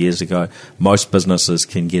just a few years ago. Most businesses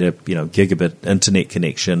can get a gigabit internet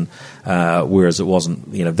connection, whereas it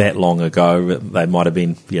wasn't that long ago. They might have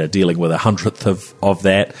been dealing with 100th of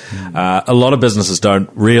that. A lot of businesses don't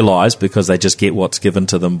realise because they just get what's given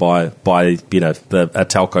to them by a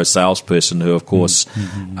telco salesperson who, of course.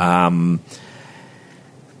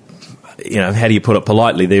 How do you put it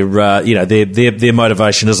politely? Their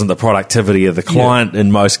motivation isn't the productivity of the client.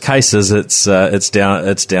 In most cases. It's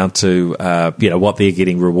down to what they're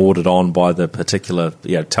getting rewarded on by the particular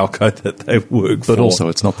telco that they work for. But also,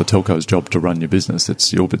 it's not the telco's job to run your business.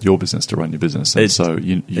 It's your business to run your business. And so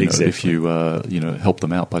exactly. If you help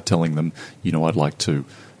them out by telling them I'd like to.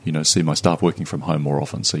 See my staff working from home more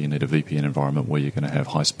often, so you need a VPN environment where you're going to have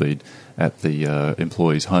high speed at the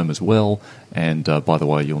employee's home as well. And by the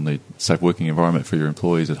way, you'll need a safe working environment for your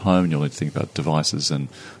employees at home, and you'll need to think about devices and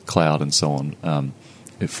cloud and so on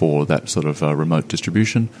for that sort of remote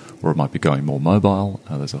distribution, or it might be going more mobile.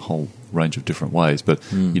 There's a whole range of different ways, but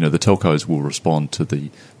the telcos will respond to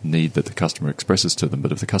the need that the customer expresses to them.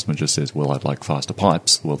 But if the customer just says, well, I'd like faster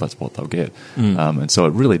pipes, well, that's what they'll get. And so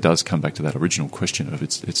it really does come back to that original question of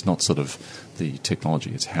it's not sort of the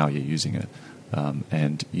technology, it's how you're using it.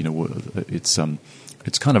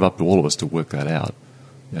 It's kind of up to all of us to work that out.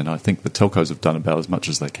 And I think the telcos have done about as much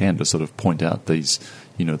as they can to sort of point out these,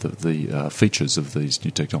 the features of these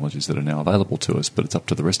new technologies that are now available to us. But it's up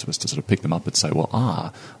to the rest of us to sort of pick them up and say, well,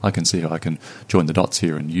 I can see how I can join the dots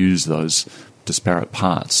here and use those disparate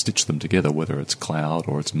parts, stitch them together, whether it's cloud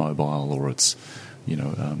or it's mobile or it's,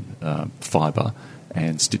 fibre,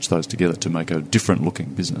 and stitch those together to make a different-looking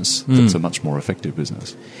business that's a much more effective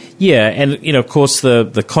business. Yeah, and of course, the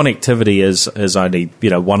connectivity is only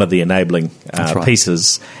one of the enabling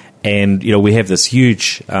pieces, and we have this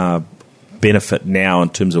huge benefit now in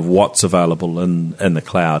terms of what's available in the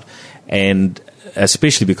cloud, and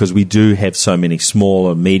especially because we do have so many small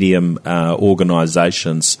and medium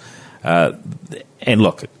organisations, and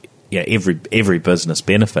look. Every business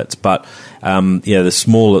benefits, but the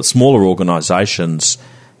smaller organisations,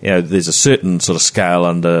 there's a certain sort of scale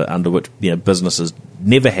under which businesses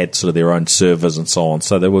never had sort of their own servers and so on,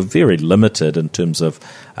 so they were very limited in terms of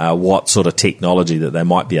what sort of technology that they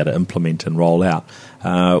might be able to implement and roll out.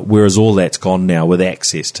 Whereas all that's gone now with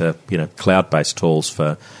access to cloud-based tools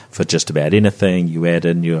for just about anything. You add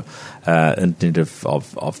in your Internet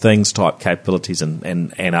of Things type capabilities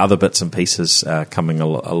and other bits and pieces coming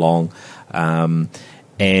along,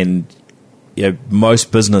 and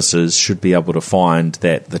most businesses should be able to find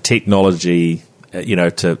that the technology,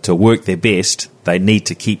 to work their best, they need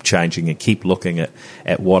to keep changing and keep looking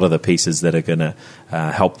at what are the pieces that are going to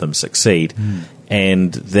help them succeed.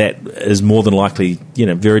 And that is more than likely,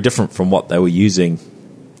 very different from what they were using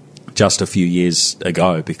just a few years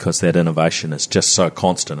ago, because that innovation is just so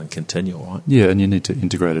constant and continual, right? Yeah, and you need to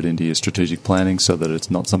integrate it into your strategic planning so that it's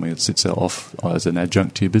not something that sits off as an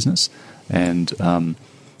adjunct to your business. And I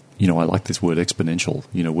like this word exponential.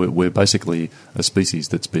 We're basically a species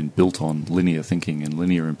that's been built on linear thinking and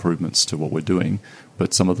linear improvements to what we're doing,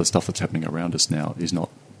 but some of the stuff that's happening around us now is not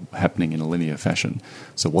happening in a linear fashion.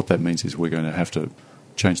 So what that means is we're going to have to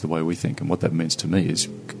change the way we think, and what that means to me is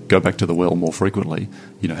go back to the well more frequently,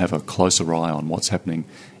 have a closer eye on what's happening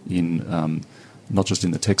in not just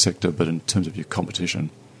in the tech sector, but in terms of your competition.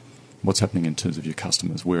 What's happening in terms of your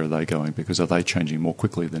customers? Where are they going? Because are they changing more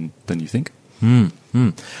quickly than you think?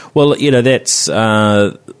 Well, that's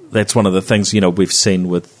one of the things we've seen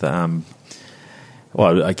with.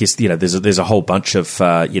 Well, I guess there's a whole bunch of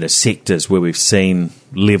sectors where we've seen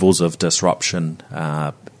levels of disruption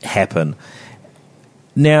happen.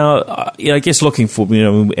 Now, I guess looking for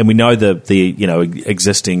and we know the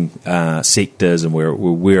existing sectors, and we're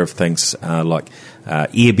aware of things like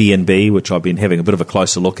Airbnb, which I've been having a bit of a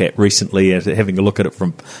closer look at recently, having a look at it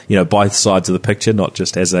from both sides of the picture, not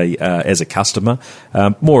just as a customer,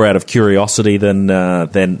 more out of curiosity than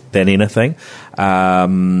anything.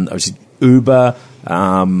 Obviously, Uber,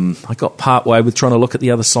 I got part way with trying to look at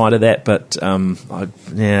the other side of that, but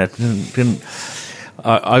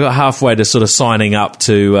I got halfway to sort of signing up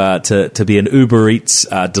to be an Uber Eats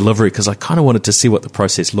delivery, because I kind of wanted to see what the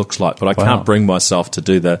process looks like, but I can't bring myself to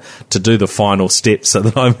do the final steps so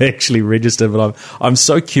that I'm actually registered. But I'm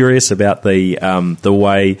so curious about the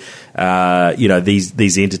way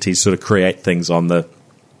these entities sort of create things on the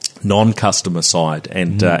non-customer side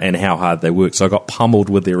and how hard they work. So I got pummeled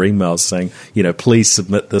with their emails saying, please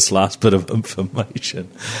submit this last bit of information.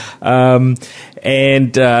 We've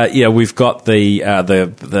got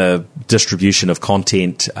the distribution of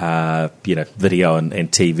content, video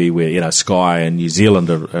and TV, where Sky and New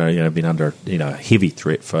Zealand are been under heavy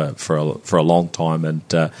threat for a long time, and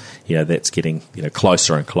that's getting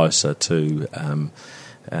closer and closer to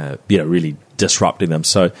really disrupting them.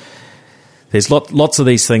 So there's lots of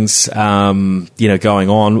these things, going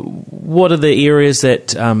on. What are the areas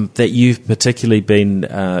that you've particularly been,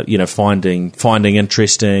 finding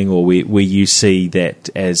interesting, or where you see that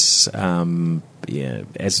as a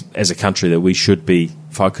country that we should be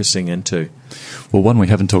focusing into? Well, one we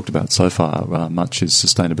haven't talked about so far much is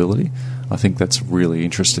sustainability. I think that's a really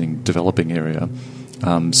interesting developing area.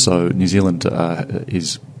 So New Zealand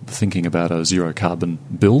is thinking about a zero carbon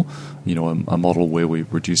bill, a model where we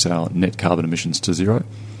reduce our net carbon emissions to zero.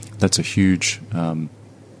 That's a huge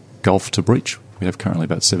gulf to breach. We have currently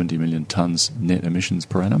about 70 million tonnes net emissions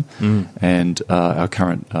per annum, and our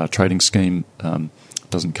current trading scheme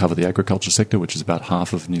doesn't cover the agriculture sector, which is about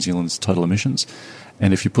half of New Zealand's total emissions.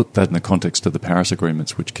 And if you put that in the context of the Paris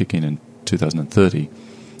agreements, which kick in 2030,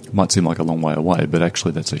 it might seem like a long way away, but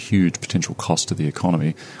actually that's a huge potential cost to the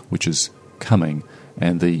economy, which is coming.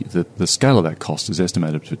 And the scale of that cost is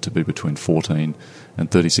estimated to be between $14 and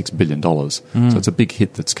 $36 billion. So it's a big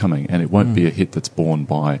hit that's coming, and it won't be a hit that's borne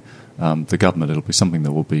by the government. It'll be something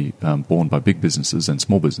that will be borne by big businesses and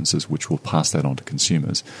small businesses, which will pass that on to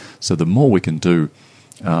consumers. So the more we can do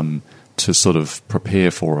to sort of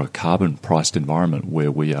prepare for a carbon-priced environment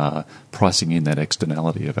where we are pricing in that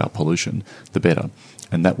externality of our pollution, the better.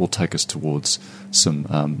 And that will take us towards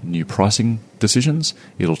some new pricing decisions.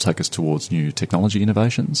 It'll take us towards new technology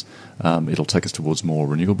innovations. It'll take us towards more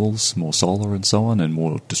renewables, more solar and so on, and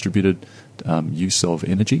more distributed use of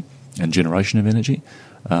energy and generation of energy.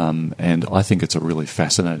 And I think it's a really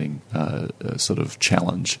fascinating sort of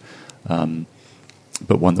challenge,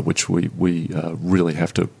 but one that which we really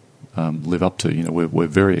have to live up to. We're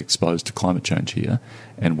very exposed to climate change here,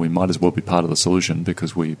 and we might as well be part of the solution,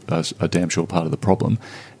 because we are a damn sure part of the problem,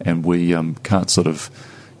 and we can't sort of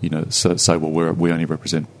say, well, we only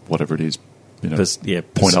represent whatever it is,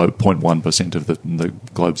 0.1% of the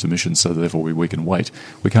globe's emissions, so therefore we can wait.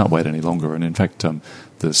 We can't wait any longer. And in fact,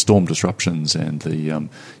 the storm disruptions and the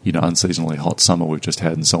unseasonably hot summer we've just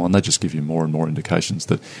had and so on, they just give you more and more indications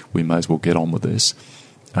that we may as well get on with this.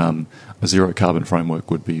 A zero carbon framework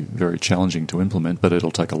would be very challenging to implement, but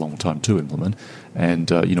it'll take a long time to implement.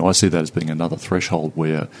 And I see that as being another threshold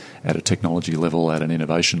where, at a technology level, at an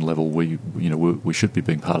innovation level, we should be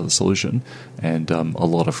being part of the solution. And a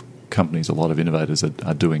lot of companies, a lot of innovators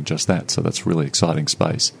are doing just that. So that's a really exciting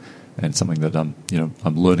space, and something that I'm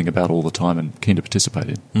learning about all the time and keen to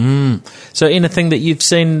participate in. So anything that you've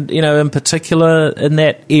seen, in particular in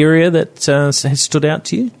that area that has stood out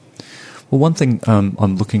to you? Well, one thing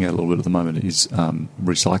I'm looking at a little bit at the moment is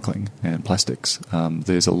recycling and plastics.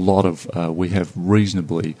 There's a lot of we have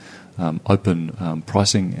reasonably open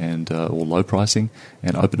pricing and or low pricing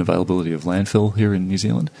and open availability of landfill here in New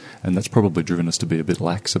Zealand, and that's probably driven us to be a bit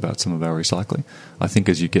lax about some of our recycling. I think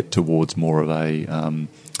as you get towards more of a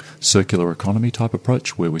circular economy type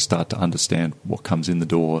approach, where we start to understand what comes in the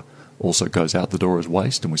door also goes out the door as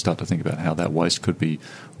waste, and we start to think about how that waste could be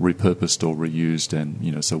repurposed or reused.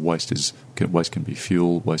 And so waste can be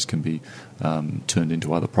fuel, waste can be turned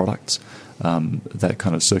into other products. That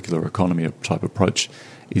kind of circular economy type approach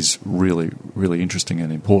is really, really interesting and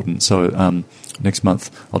important. So next month,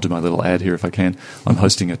 I'll do my little ad here if I can. I'm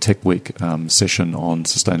hosting a Tech Week session on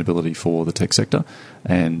sustainability for the tech sector,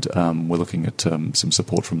 and we're looking at some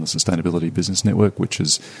support from the Sustainability Business Network, which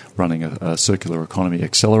is running a circular economy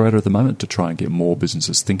accelerator at the moment to try and get more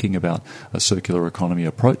businesses thinking about a circular economy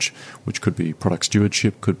approach, which could be product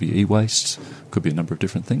stewardship, could be e-waste, could be a number of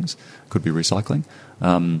different things, could be recycling.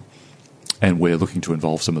 And we're looking to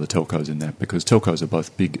involve some of the telcos in that, because telcos are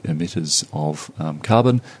both big emitters of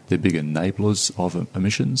carbon. They're big enablers of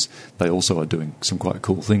emissions. They also are doing some quite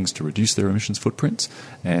cool things to reduce their emissions footprints,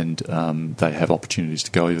 and they have opportunities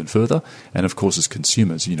to go even further. And of course, as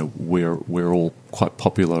consumers, we're all quite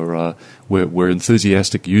popular. We're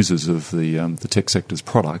enthusiastic users of the tech sector's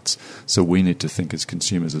products, so we need to think as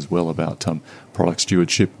consumers as well about product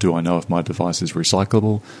stewardship. Do I know if my device is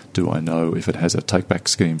recyclable? Do I know if it has a take-back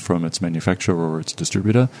scheme from its manufacturer or its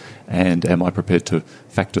distributor? And am I prepared to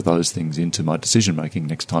factor those things into my decision-making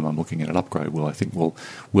next time I'm looking at an upgrade? Will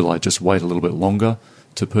I just wait a little bit longer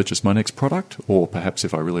to purchase my next product? Or perhaps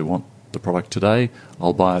if I really want the product today,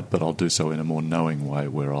 I'll buy it, but I'll do so in a more knowing way,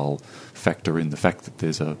 where I'll factor in the fact that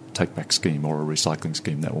there's a take-back scheme or a recycling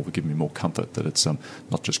scheme that will give me more comfort that it's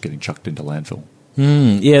not just getting chucked into landfill.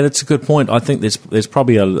 Yeah, that's a good point. I think there's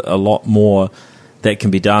probably a lot more that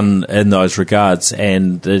can be done in those regards,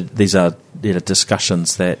 and these are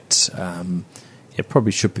discussions that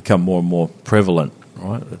probably should become more and more prevalent.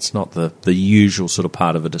 Right, it's not the usual sort of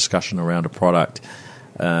part of a discussion around a product.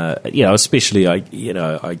 Especially I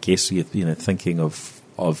guess thinking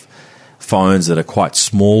of phones that are quite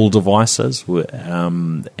small devices,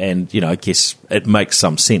 and I guess it makes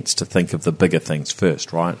some sense to think of the bigger things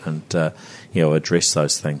first, right? And address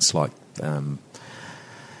those things like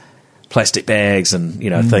plastic bags and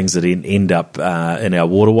things that end up in our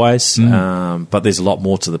waterways. But there's a lot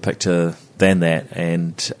more to the picture than that.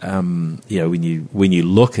 And when you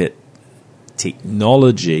look at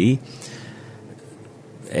technology,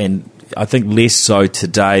 and I think less so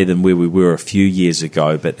today than where we were a few years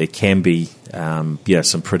ago, but there can be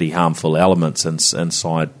some pretty harmful elements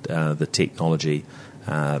inside the technology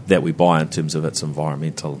that we buy in terms of its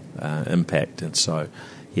environmental impact. And so,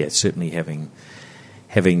 certainly having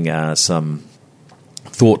some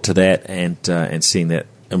thought to that and seeing that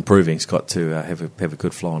improving's got to have a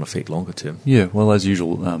good flow-on effect longer term. Yeah, well, as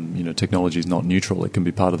usual, technology is not neutral. It can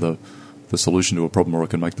be part of the solution to a problem, or it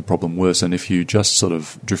can make the problem worse. And if you just sort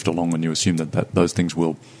of drift along and you assume that those things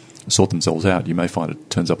will sort themselves out, you may find it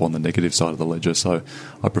turns up on the negative side of the ledger. So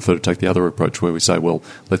I prefer to take the other approach, where we say, well,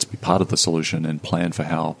 let's be part of the solution and plan for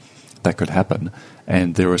how that could happen.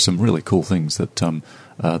 And there are some really cool things that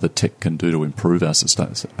the tech can do to improve our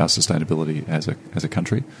sustainability as a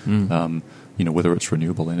country. Whether it's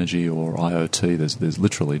renewable energy or IoT, there's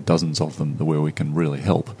literally dozens of them where we can really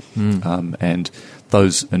help. And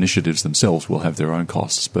those initiatives themselves will have their own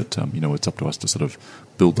costs, but it's up to us to sort of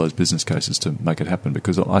build those business cases to make it happen,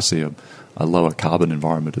 because I see a lower carbon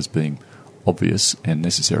environment as being obvious and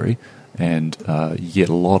necessary, and yet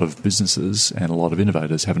a lot of businesses and a lot of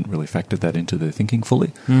innovators haven't really factored that into their thinking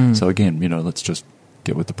fully. So again, let's just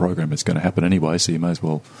get with the program. It's going to happen anyway, so you may as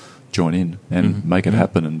well join in and make it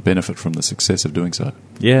happen and benefit from the success of doing so.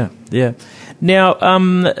 Yeah. Now,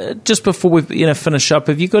 just before we finish up,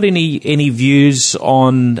 have you got any views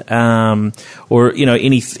on or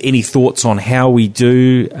any thoughts on how we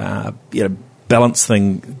do balance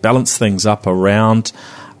things up around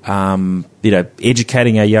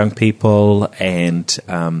educating our young people and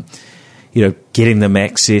getting them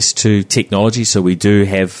access to technology, so we do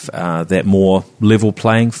have that more level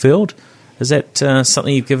playing field? Is that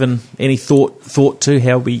something you've given any thought to,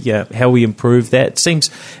 how we improve that? It seems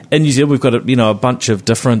in New Zealand we've got a bunch of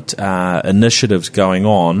different initiatives going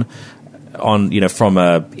on from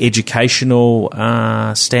a educational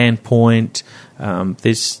standpoint.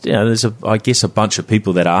 There's I guess a bunch of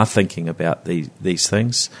people that are thinking about these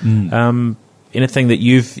things. Anything that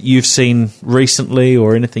you've seen recently,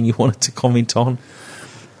 or anything you wanted to comment on?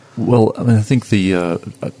 Well, I think the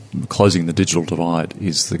closing the digital divide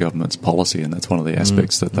is the government's policy, and that's one of the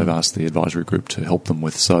aspects that they've asked the advisory group to help them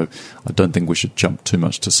with. So I don't think we should jump too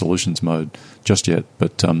much to solutions mode just yet.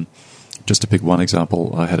 But just to pick one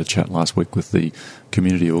example, I had a chat last week with the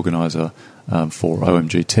community organiser for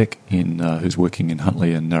OMG Tech who's working in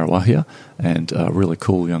Huntly and Narrawahia, and a really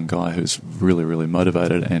cool young guy who's really, really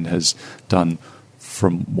motivated and has done,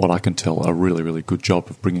 from what I can tell, a really, really good job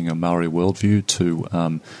of bringing a Maori worldview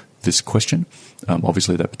to this question.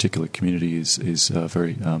 Obviously, that particular community is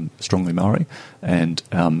very strongly Maori, and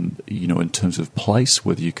in terms of place,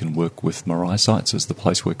 whether you can work with marae sites as the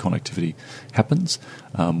place where connectivity happens,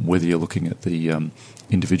 whether you're looking at the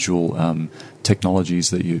individual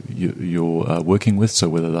technologies that you're working with, so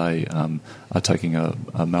whether they are taking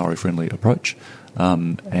a Maori-friendly approach.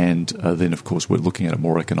 And then, of course, we're looking at it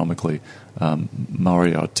more economically.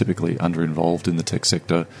 Maori are typically under-involved in the tech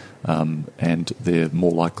sector, and they're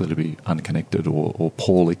more likely to be unconnected or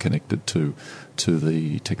poorly connected to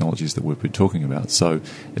the technologies that we've been talking about. So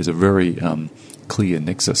there's a very clear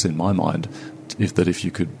nexus in my mind if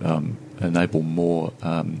you could enable more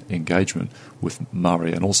engagement with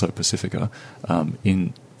Māori and also Pacifica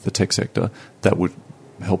in the tech sector, that would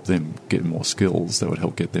help them get more skills, that would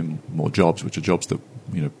help get them more jobs, which are jobs that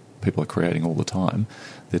people are creating all the time.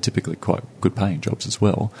 They're typically quite good paying jobs as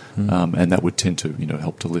well, and that would tend to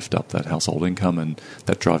help to lift up that household income, and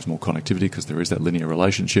that drives more connectivity because there is that linear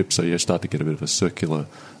relationship, so you start to get a bit of a circular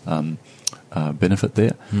benefit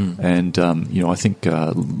there. And I think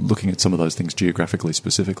looking at some of those things geographically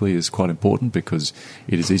specifically is quite important, because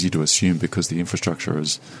it is easy to assume, because the infrastructure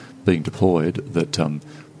is being deployed, that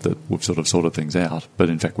that we've sort of sorted things out, but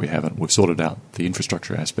in fact we haven't. We've sorted out the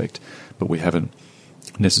infrastructure aspect, but we haven't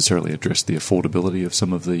necessarily addressed the affordability of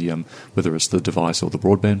some of the, whether it's the device or the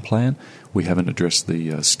broadband plan. We haven't addressed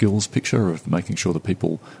the skills picture of making sure that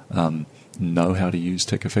people know how to use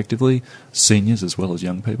tech effectively, seniors as well as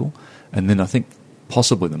young people. And then I think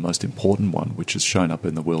possibly the most important one, which has shown up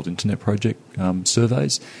in the World Internet Project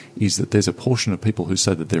surveys, is that there's a portion of people who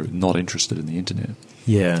say that they're not interested in the internet.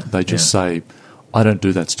 Yeah. They just say, I don't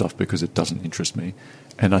do that stuff because it doesn't interest me.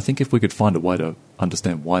 And I think if we could find a way to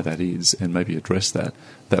understand why that is and maybe address that,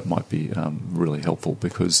 that might be really helpful,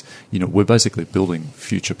 because we're basically building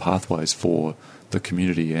future pathways for the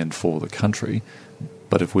community and for the country.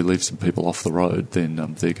 But if we leave some people off the road,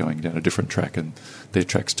 then they're going down a different track, and their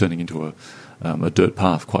track's turning into a dirt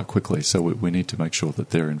path quite quickly. So we need to make sure that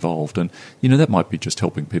they're involved, and that might be just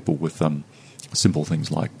helping people with simple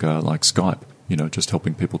things like Skype. Just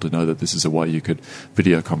helping people to know that this is a way you could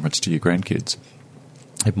video conference to your grandkids.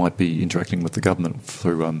 It might be interacting with the government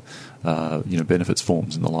through, benefits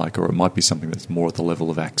forms and the like, or it might be something that's more at the level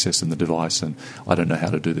of access in the device. And I don't know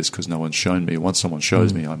how to do this because no one's shown me. Once someone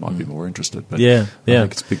shows me, I might be more interested. But I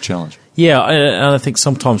think it's a big challenge. Yeah, and I think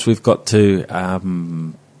sometimes we've got to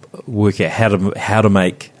work out how to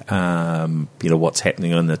make what's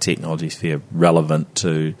happening in the technology sphere relevant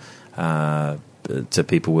to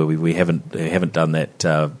people where we haven't done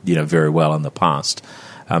that very well in the past.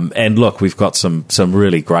 And look, we've got some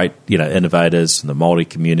really great innovators in the Māori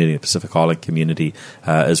community, the Pacific Island community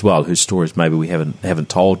as well, whose stories maybe we haven't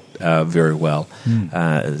told very well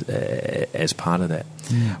as part of that.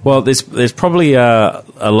 Well, there's probably a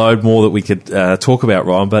load more that we could talk about,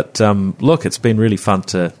 Ryan. But look, it's been really fun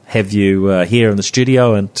to have you here in the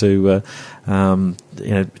studio and to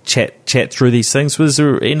chat through these things. Was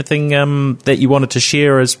there anything that you wanted to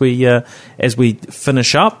share as we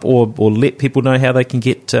finish up, or let people know how they can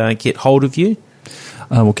get hold of you?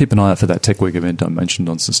 We'll keep an eye out for that Tech Week event I mentioned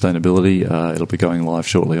on sustainability. It'll be going live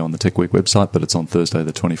shortly on the Tech Week website, but it's on Thursday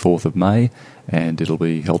the 24th of May, and it'll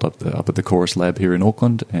be held up at the Chorus Lab here in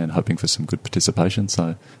Auckland, and hoping for some good participation,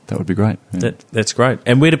 so that would be great. Yeah. That's great.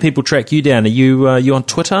 And where do people track you down? Are you on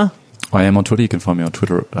Twitter? I am on Twitter. You can find me on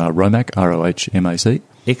Twitter at Rohmac, Rohmac.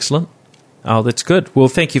 Excellent. Oh, that's good. Well,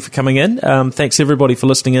 thank you for coming in. Thanks, everybody, for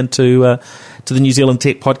listening in to the New Zealand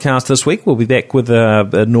Tech Podcast this week. We'll be back with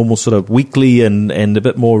a normal sort of weekly and a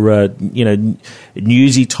bit more,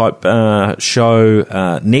 newsy type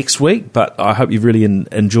show next week. But I hope you've really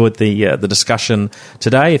enjoyed the discussion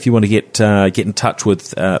today. If you want to get in touch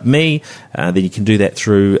with me, then you can do that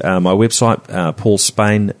through my website,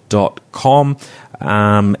 paulspain.com.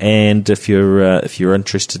 And if you're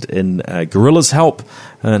interested in Gorilla's help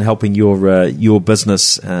and helping your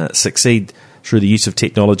business succeed through the use of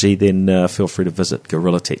technology, then feel free to visit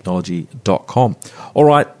gorillatechnology.com. All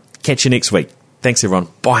right, catch you next week. Thanks, everyone.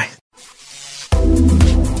 Bye.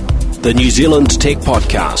 The New Zealand Tech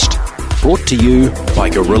Podcast, brought to you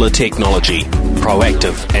by Gorilla Technology,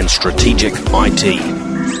 proactive and strategic IT.